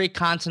much great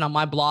content on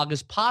my blog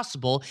as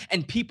possible,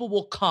 and people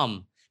will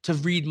come to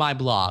read my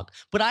blog.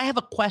 But I have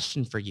a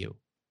question for you.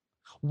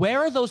 Where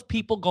are those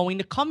people going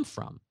to come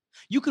from?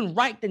 You can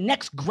write the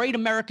next great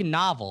American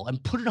novel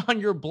and put it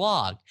on your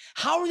blog.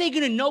 How are they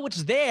going to know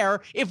it's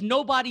there if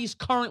nobody's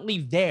currently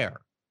there?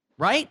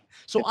 Right?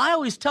 So I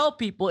always tell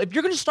people, if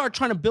you're going to start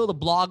trying to build a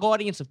blog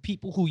audience of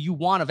people who you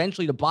want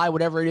eventually to buy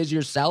whatever it is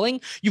you're selling,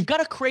 you've got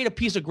to create a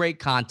piece of great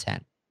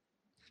content.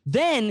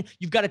 Then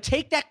you've got to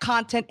take that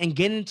content and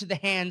get it into the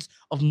hands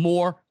of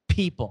more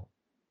people.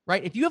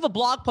 Right? If you have a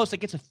blog post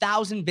that gets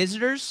 1,000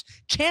 visitors,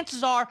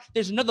 chances are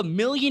there's another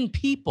 1,000,000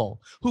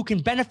 people who can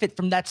benefit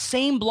from that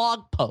same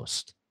blog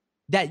post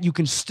that you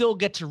can still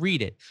get to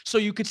read it. So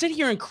you could sit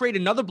here and create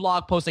another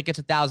blog post that gets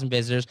 1,000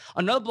 visitors,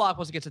 another blog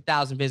post that gets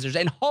 1,000 visitors,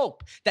 and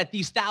hope that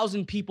these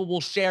 1,000 people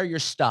will share your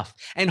stuff,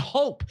 and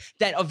hope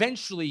that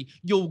eventually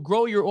you'll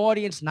grow your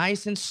audience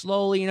nice and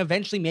slowly, and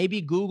eventually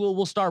maybe Google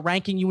will start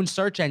ranking you in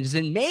search engines,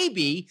 and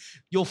maybe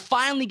you'll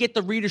finally get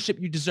the readership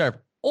you deserve.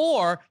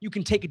 Or you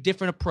can take a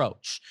different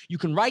approach. You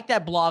can write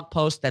that blog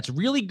post that's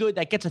really good,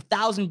 that gets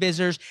 1,000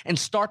 visitors, and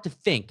start to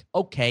think,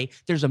 okay,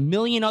 there's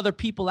 1,000,000 other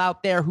people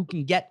out there who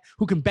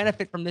can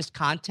benefit from this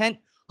content.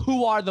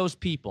 Who are those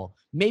people?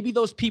 Maybe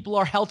those people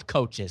are health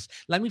coaches.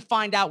 Let me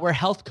find out where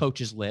health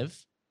coaches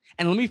live,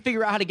 and let me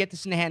figure out how to get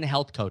this in the hand of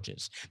health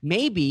coaches.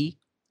 Maybe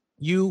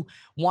you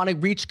want to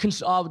reach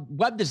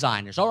web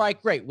designers. All right,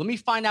 great. Let me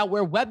find out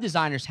where web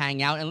designers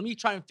hang out, and let me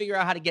try and figure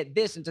out how to get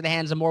this into the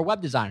hands of more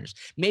web designers.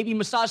 Maybe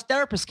massage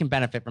therapists can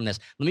benefit from this.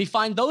 Let me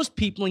find those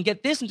people and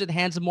get this into the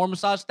hands of more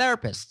massage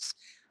therapists.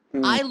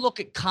 I look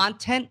at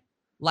content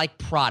like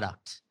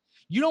product.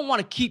 You don't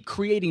want to keep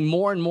creating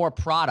more and more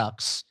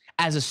products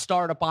as a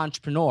startup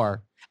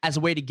entrepreneur as a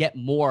way to get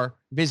more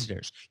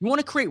visitors. You want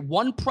to create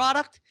one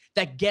product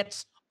that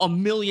gets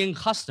 1,000,000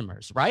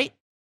 customers, right?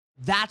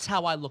 That's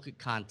how I look at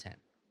content.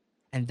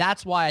 And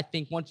that's why I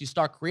think once you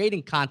start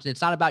creating content, it's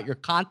not about your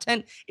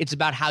content. It's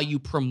about how you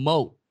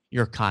promote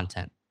your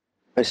content.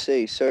 I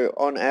see. So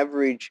on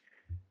average,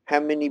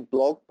 how many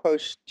blog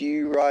posts do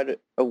you write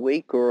a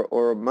week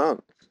or a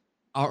month?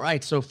 All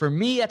right. So for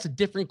me, that's a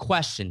different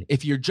question.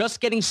 If you're just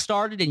getting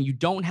started and you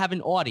don't have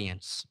an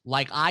audience,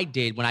 like I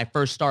did when I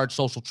first started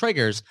Social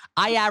Triggers,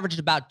 I averaged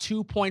about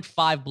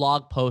 2.5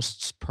 blog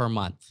posts per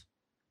month.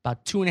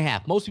 About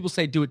 2.5. Most people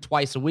say do it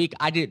twice a week.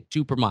 I did it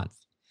 2 per month.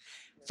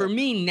 For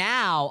me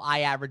now, I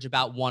average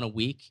about 1 a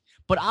week,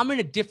 but I'm in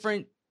a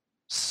different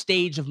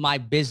stage of my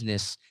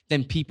business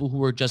than people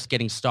who are just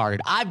getting started.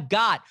 I've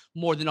got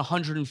more than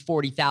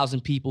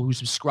 140,000 people who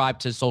subscribe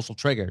to Social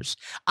Triggers.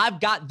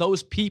 I've got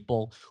those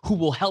people who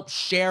will help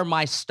share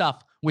my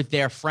stuff with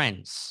their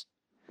friends.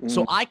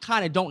 So I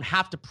kind of don't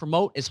have to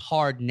promote as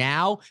hard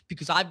now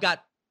because I've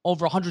got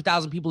over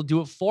 100,000 people to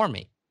do it for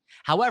me.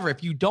 However,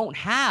 if you don't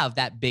have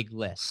that big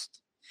list,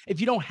 if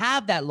you don't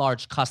have that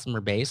large customer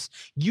base,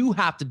 you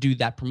have to do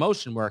that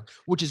promotion work,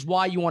 which is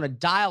why you want to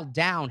dial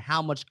down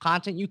how much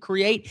content you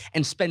create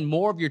and spend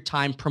more of your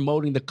time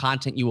promoting the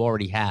content you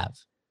already have.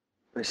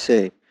 I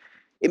see.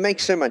 It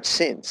makes so much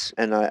sense,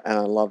 and I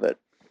love it.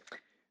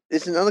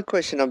 There's another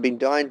question I've been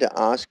dying to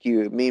ask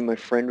you. Me and my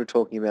friend were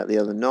talking about the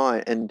other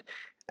night, and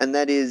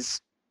that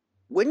is,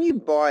 when you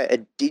buy a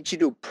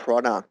digital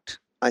product,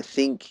 I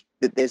think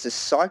that there's a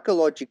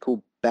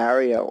psychological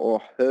barrier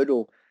or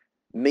hurdle,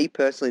 me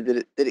personally,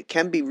 that it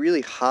can be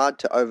really hard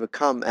to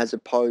overcome as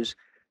opposed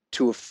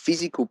to a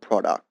physical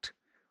product.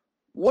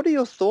 What are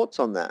your thoughts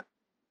on that?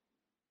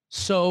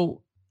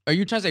 So are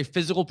you trying to say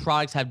physical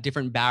products have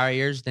different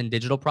barriers than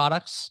digital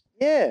products?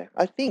 Yeah,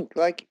 I think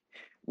like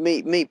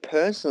me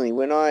personally,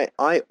 when I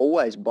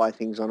always buy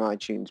things on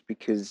iTunes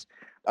because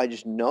I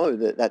just know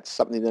that that's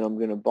something that I'm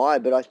going to buy.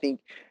 But I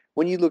think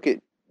when you look at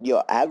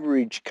your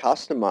average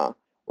customer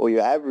or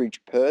your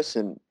average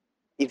person,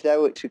 if they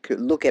were to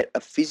look at a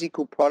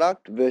physical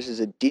product versus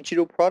a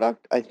digital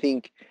product, I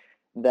think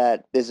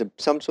that there's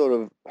some sort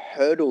of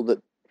hurdle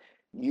that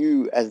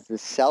you as the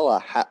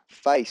seller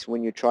face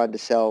when you're trying to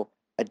sell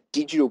a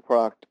digital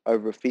product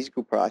over a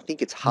physical product. I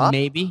think it's hard.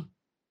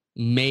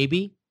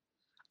 Maybe.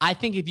 I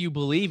think if you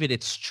believe it,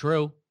 it's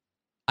true.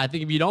 I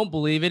think if you don't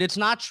believe it, it's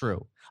not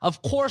true.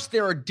 Of course,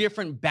 there are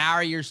different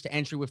barriers to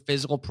entry with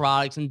physical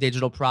products and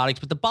digital products,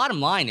 but the bottom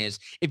line is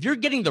if you're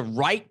getting the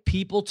right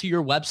people to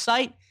your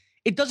website,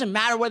 it doesn't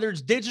matter whether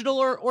it's digital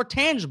or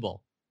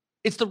tangible.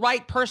 It's the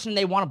right person.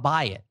 They want to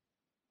buy it.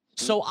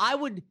 So I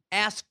would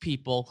ask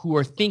people who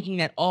are thinking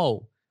that,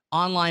 oh,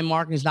 online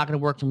marketing is not going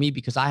to work for me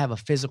because I have a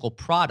physical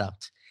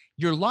product.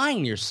 you're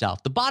lying to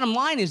yourself. The bottom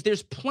line is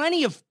there's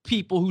plenty of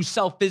people who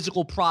sell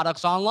physical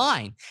products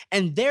online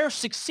and they're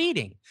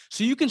succeeding.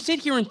 So you can sit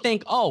here and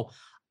think, oh,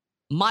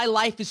 my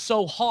life is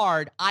so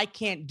hard, I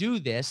can't do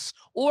this.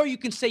 Or you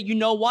can say, you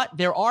know what?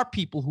 There are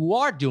people who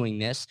are doing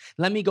this.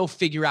 Let me go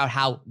figure out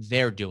how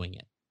they're doing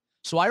it.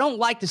 So I don't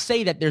like to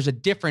say that there's a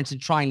difference in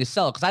trying to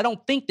sell because I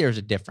don't think there's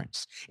a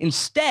difference.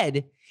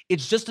 Instead,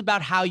 it's just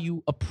about how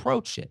you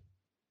approach it.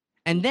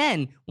 And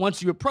then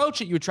once you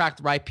approach it, you attract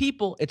the right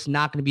people. It's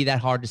not going to be that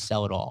hard to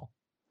sell at all.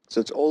 So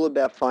it's all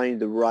about finding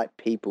the right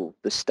people,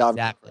 the stuff.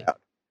 Exactly.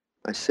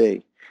 I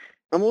see.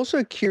 I'm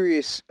also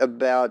curious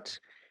about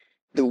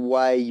the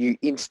way you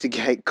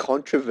instigate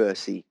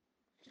controversy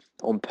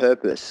on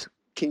purpose.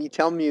 Can you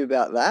tell me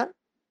about that?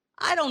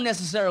 I don't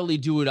necessarily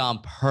do it on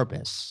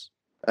purpose.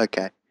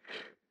 Okay.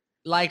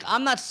 Like,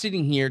 I'm not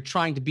sitting here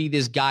trying to be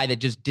this guy that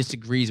just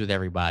disagrees with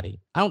everybody.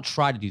 I don't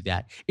try to do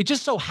that. It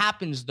just so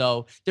happens,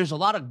 though, there's a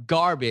lot of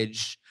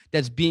garbage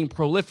that's being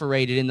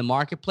proliferated in the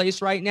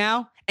marketplace right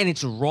now, and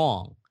it's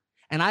wrong.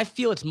 And I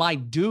feel it's my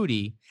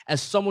duty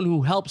as someone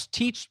who helps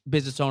teach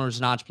business owners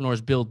and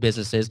entrepreneurs build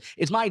businesses,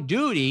 it's my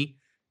duty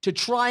to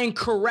try and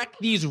correct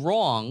these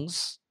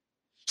wrongs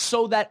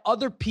so that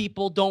other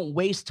people don't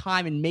waste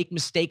time and make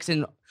mistakes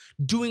and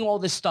doing all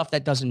this stuff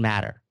that doesn't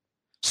matter.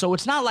 So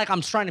it's not like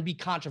I'm trying to be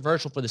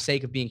controversial for the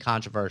sake of being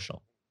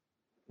controversial.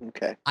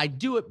 Okay. I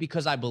do it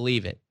because I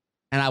believe it.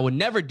 And I would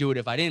never do it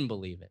if I didn't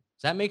believe it.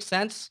 Does that make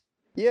sense?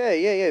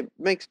 Yeah.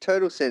 Makes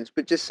total sense.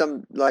 But just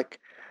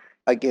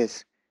I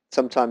guess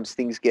sometimes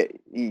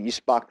you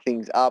spark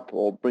things up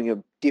or bring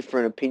a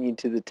different opinion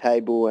to the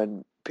table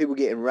and people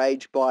get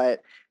enraged by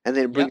it and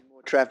then bring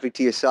more traffic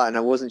to your site. And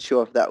I wasn't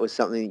sure if that was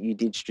something that you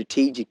did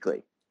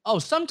strategically. Oh,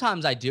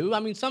 sometimes I do.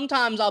 I mean,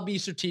 sometimes I'll be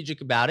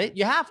strategic about it.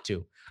 You have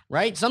to,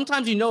 right?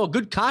 Sometimes, a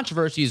good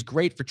controversy is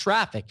great for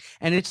traffic.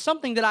 And it's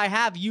something that I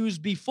have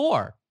used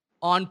before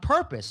on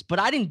purpose, but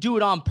I didn't do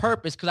it on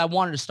purpose because I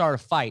wanted to start a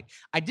fight.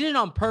 I did it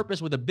on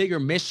purpose with a bigger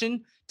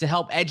mission to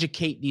help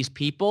educate these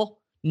people,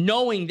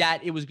 knowing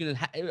that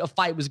a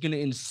fight was going to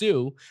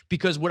ensue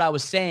because what I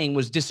was saying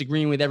was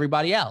disagreeing with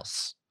everybody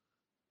else.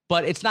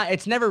 But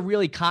it's never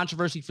really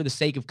controversy for the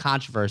sake of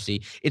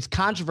controversy. It's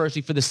controversy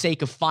for the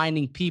sake of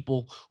finding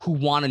people who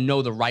want to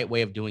know the right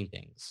way of doing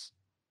things.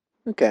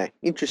 Okay,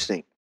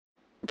 interesting.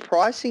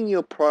 Pricing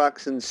your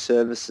products and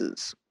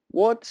services.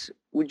 What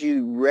would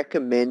you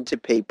recommend to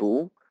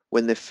people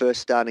when they're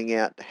first starting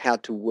out how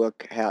to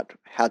work out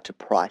how to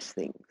price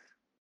things?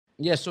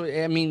 Yeah, so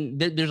I mean,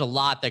 there's a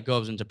lot that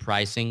goes into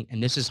pricing,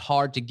 and this is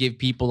hard to give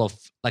people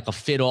a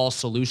fit-all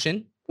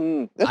solution.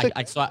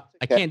 I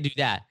can't do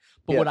that.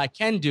 But what I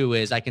can do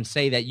is I can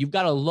say that you've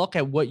got to look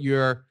at what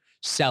you're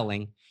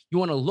selling. You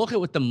want to look at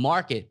what the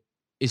market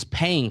is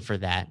paying for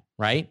that,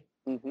 right?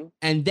 Mm-hmm.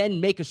 And then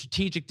make a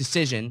strategic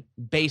decision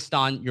based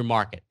on your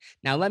market.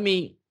 Now, give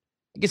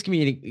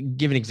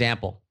an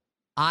example.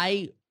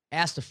 I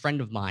asked a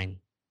friend of mine,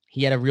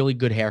 he had a really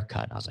good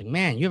haircut. I was like,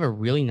 man, you have a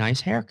really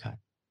nice haircut.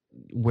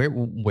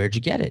 Where'd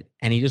you get it?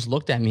 And he just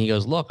looked at me. He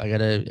goes, look, I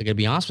gotta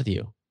be honest with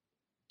you.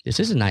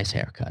 This is a nice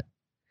haircut,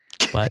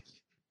 but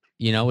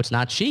it's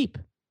not cheap.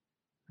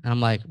 And I'm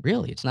like,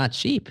 really? It's not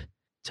cheap?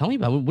 Tell me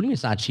about it. What do you mean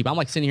it's not cheap? I'm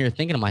like sitting here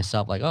thinking to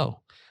myself like,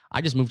 oh,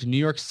 I just moved to New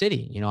York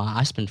City.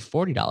 I spend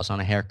 $40 on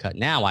a haircut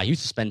now. I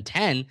used to spend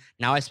 $10.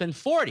 Now I spend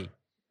 $40.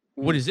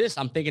 What is this?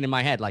 I'm thinking in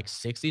my head like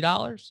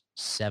 $60,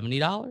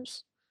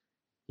 $70.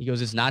 He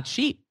goes, it's not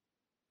cheap.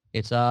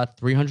 It's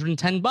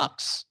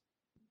 $310.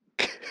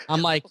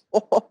 I'm like,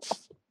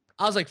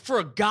 I was like, for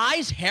a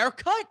guy's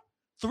haircut,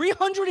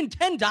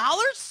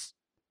 $310?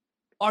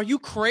 Are you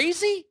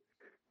crazy?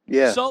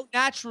 Yeah. So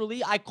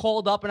naturally, I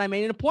called up and I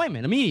made an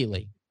appointment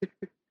immediately.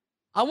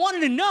 I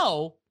wanted to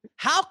know,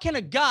 how can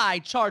a guy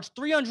charge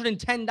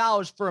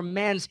 $310 for a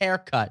man's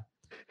haircut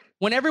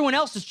when everyone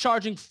else is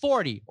charging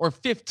 $40 or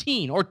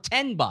 $15 or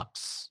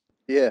 $10?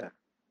 Yeah,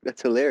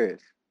 that's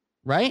hilarious.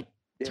 Right?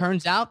 Yeah.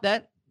 Turns out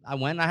that I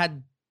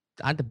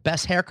had the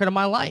best haircut of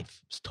my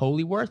life. It's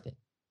totally worth it.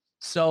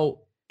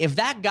 So if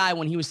that guy,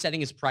 when he was setting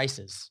his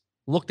prices,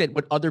 looked at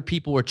what other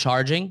people were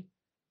charging,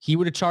 he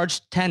would have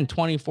charged 10,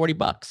 20,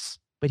 $40.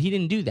 But he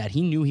didn't do that.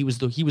 He knew he was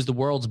the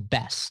world's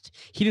best.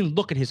 He didn't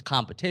look at his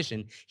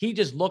competition. He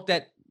just looked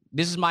at,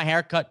 this is my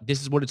haircut.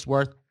 This is what it's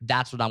worth.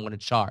 That's what I'm going to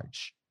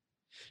charge.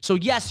 So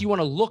yes, you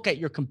want to look at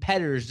your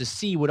competitors to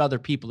see what other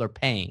people are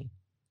paying.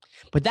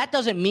 But that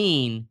doesn't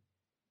mean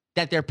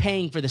that they're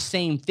paying for the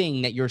same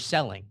thing that you're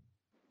selling.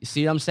 You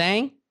see what I'm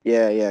saying?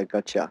 Yeah,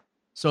 gotcha.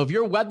 So if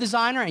you're a web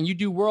designer and you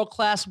do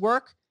world-class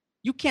work,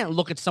 you can't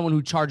look at someone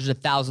who charges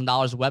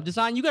 $1,000 of web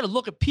design. You got to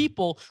look at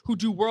people who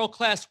do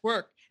world-class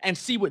work and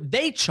see what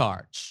they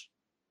charge.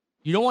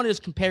 You don't want to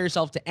just compare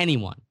yourself to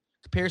anyone.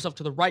 Compare yourself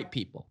to the right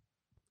people.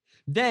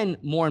 Then,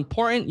 more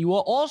important, you will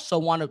also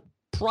want to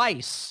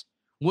price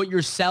what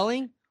you're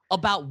selling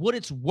about what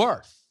it's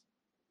worth.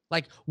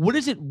 Like, what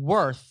is it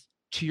worth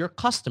to your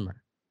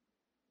customer?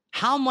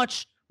 How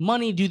much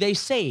money do they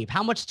save?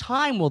 How much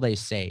time will they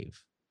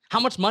save?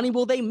 How much money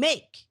will they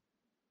make?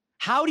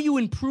 How do you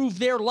improve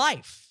their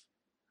life?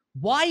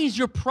 Why is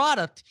your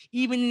product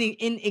even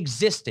in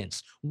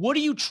existence? What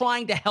are you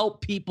trying to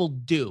help people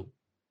do?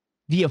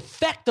 The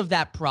effect of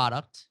that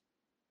product,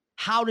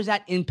 how does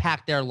that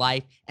impact their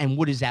life, and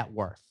what is that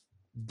worth?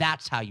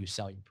 That's how you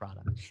sell your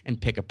product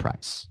and pick a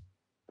price.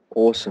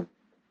 Awesome.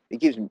 It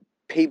gives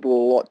people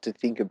a lot to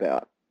think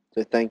about.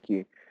 So thank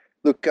you.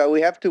 Look,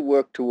 we have to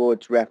work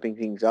towards wrapping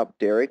things up,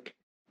 Derek.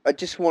 I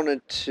just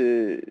wanted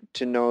to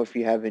know if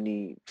you have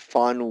any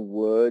final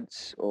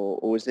words, or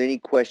was there any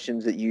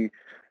questions that you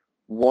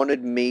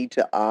wanted me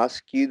to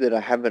ask you that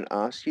I haven't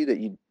asked you that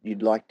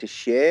you'd like to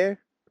share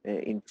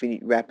in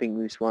wrapping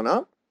this one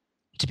up?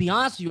 To be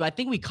honest with you, I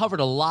think we covered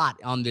a lot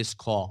on this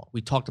call.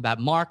 We talked about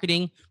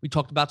marketing. We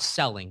talked about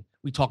selling.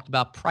 We talked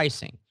about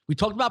pricing. We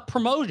talked about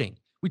promoting.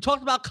 We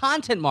talked about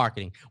content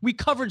marketing. We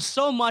covered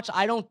so much.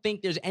 I don't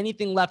think there's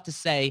anything left to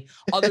say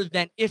other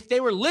than if they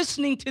were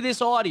listening to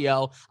this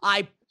audio,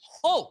 I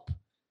hope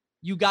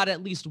you got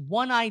at least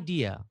one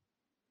idea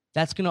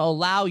that's going to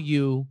allow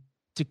you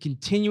to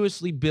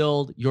continuously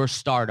build your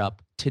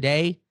startup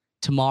today,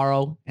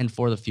 tomorrow, and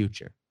for the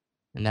future.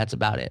 And that's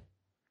about it.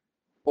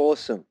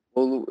 Awesome.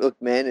 Well, look,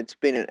 man, it's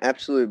been an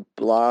absolute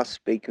blast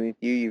speaking with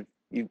you.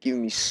 You've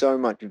given me so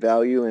much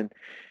value, and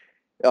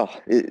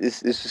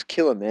this is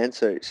killer, man.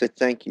 So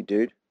thank you,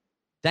 dude.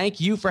 Thank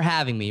you for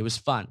having me. It was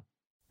fun.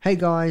 Hey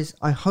guys,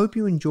 I hope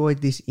you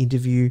enjoyed this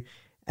interview.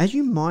 As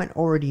you might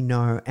already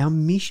know, our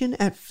mission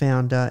at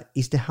Founder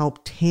is to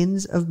help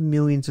tens of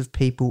millions of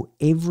people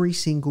every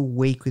single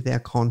week with our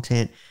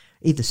content,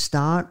 either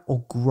start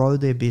or grow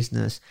their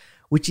business,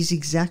 which is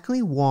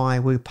exactly why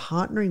we're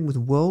partnering with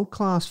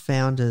world-class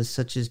founders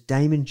such as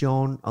Damon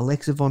John,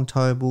 Alexa Von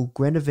Tobel,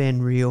 Greta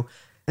Van Riel,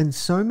 and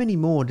so many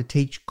more to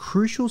teach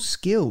crucial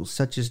skills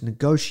such as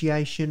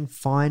negotiation,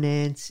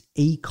 finance,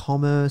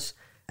 e-commerce,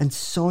 and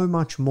so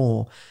much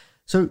more.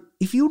 So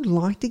if you'd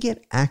like to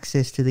get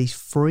access to these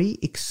free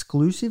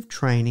exclusive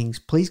trainings,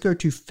 please go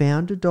to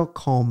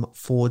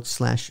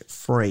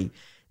founder.com/free.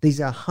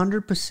 These are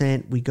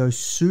 100%. We go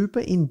super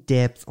in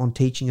depth on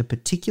teaching a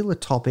particular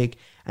topic,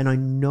 and I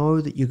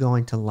know that you're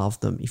going to love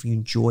them if you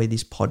enjoy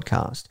this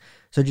podcast.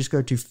 So just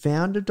go to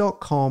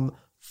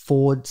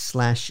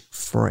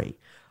founder.com/free.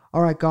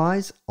 All right,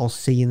 guys, I'll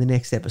see you in the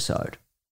next episode.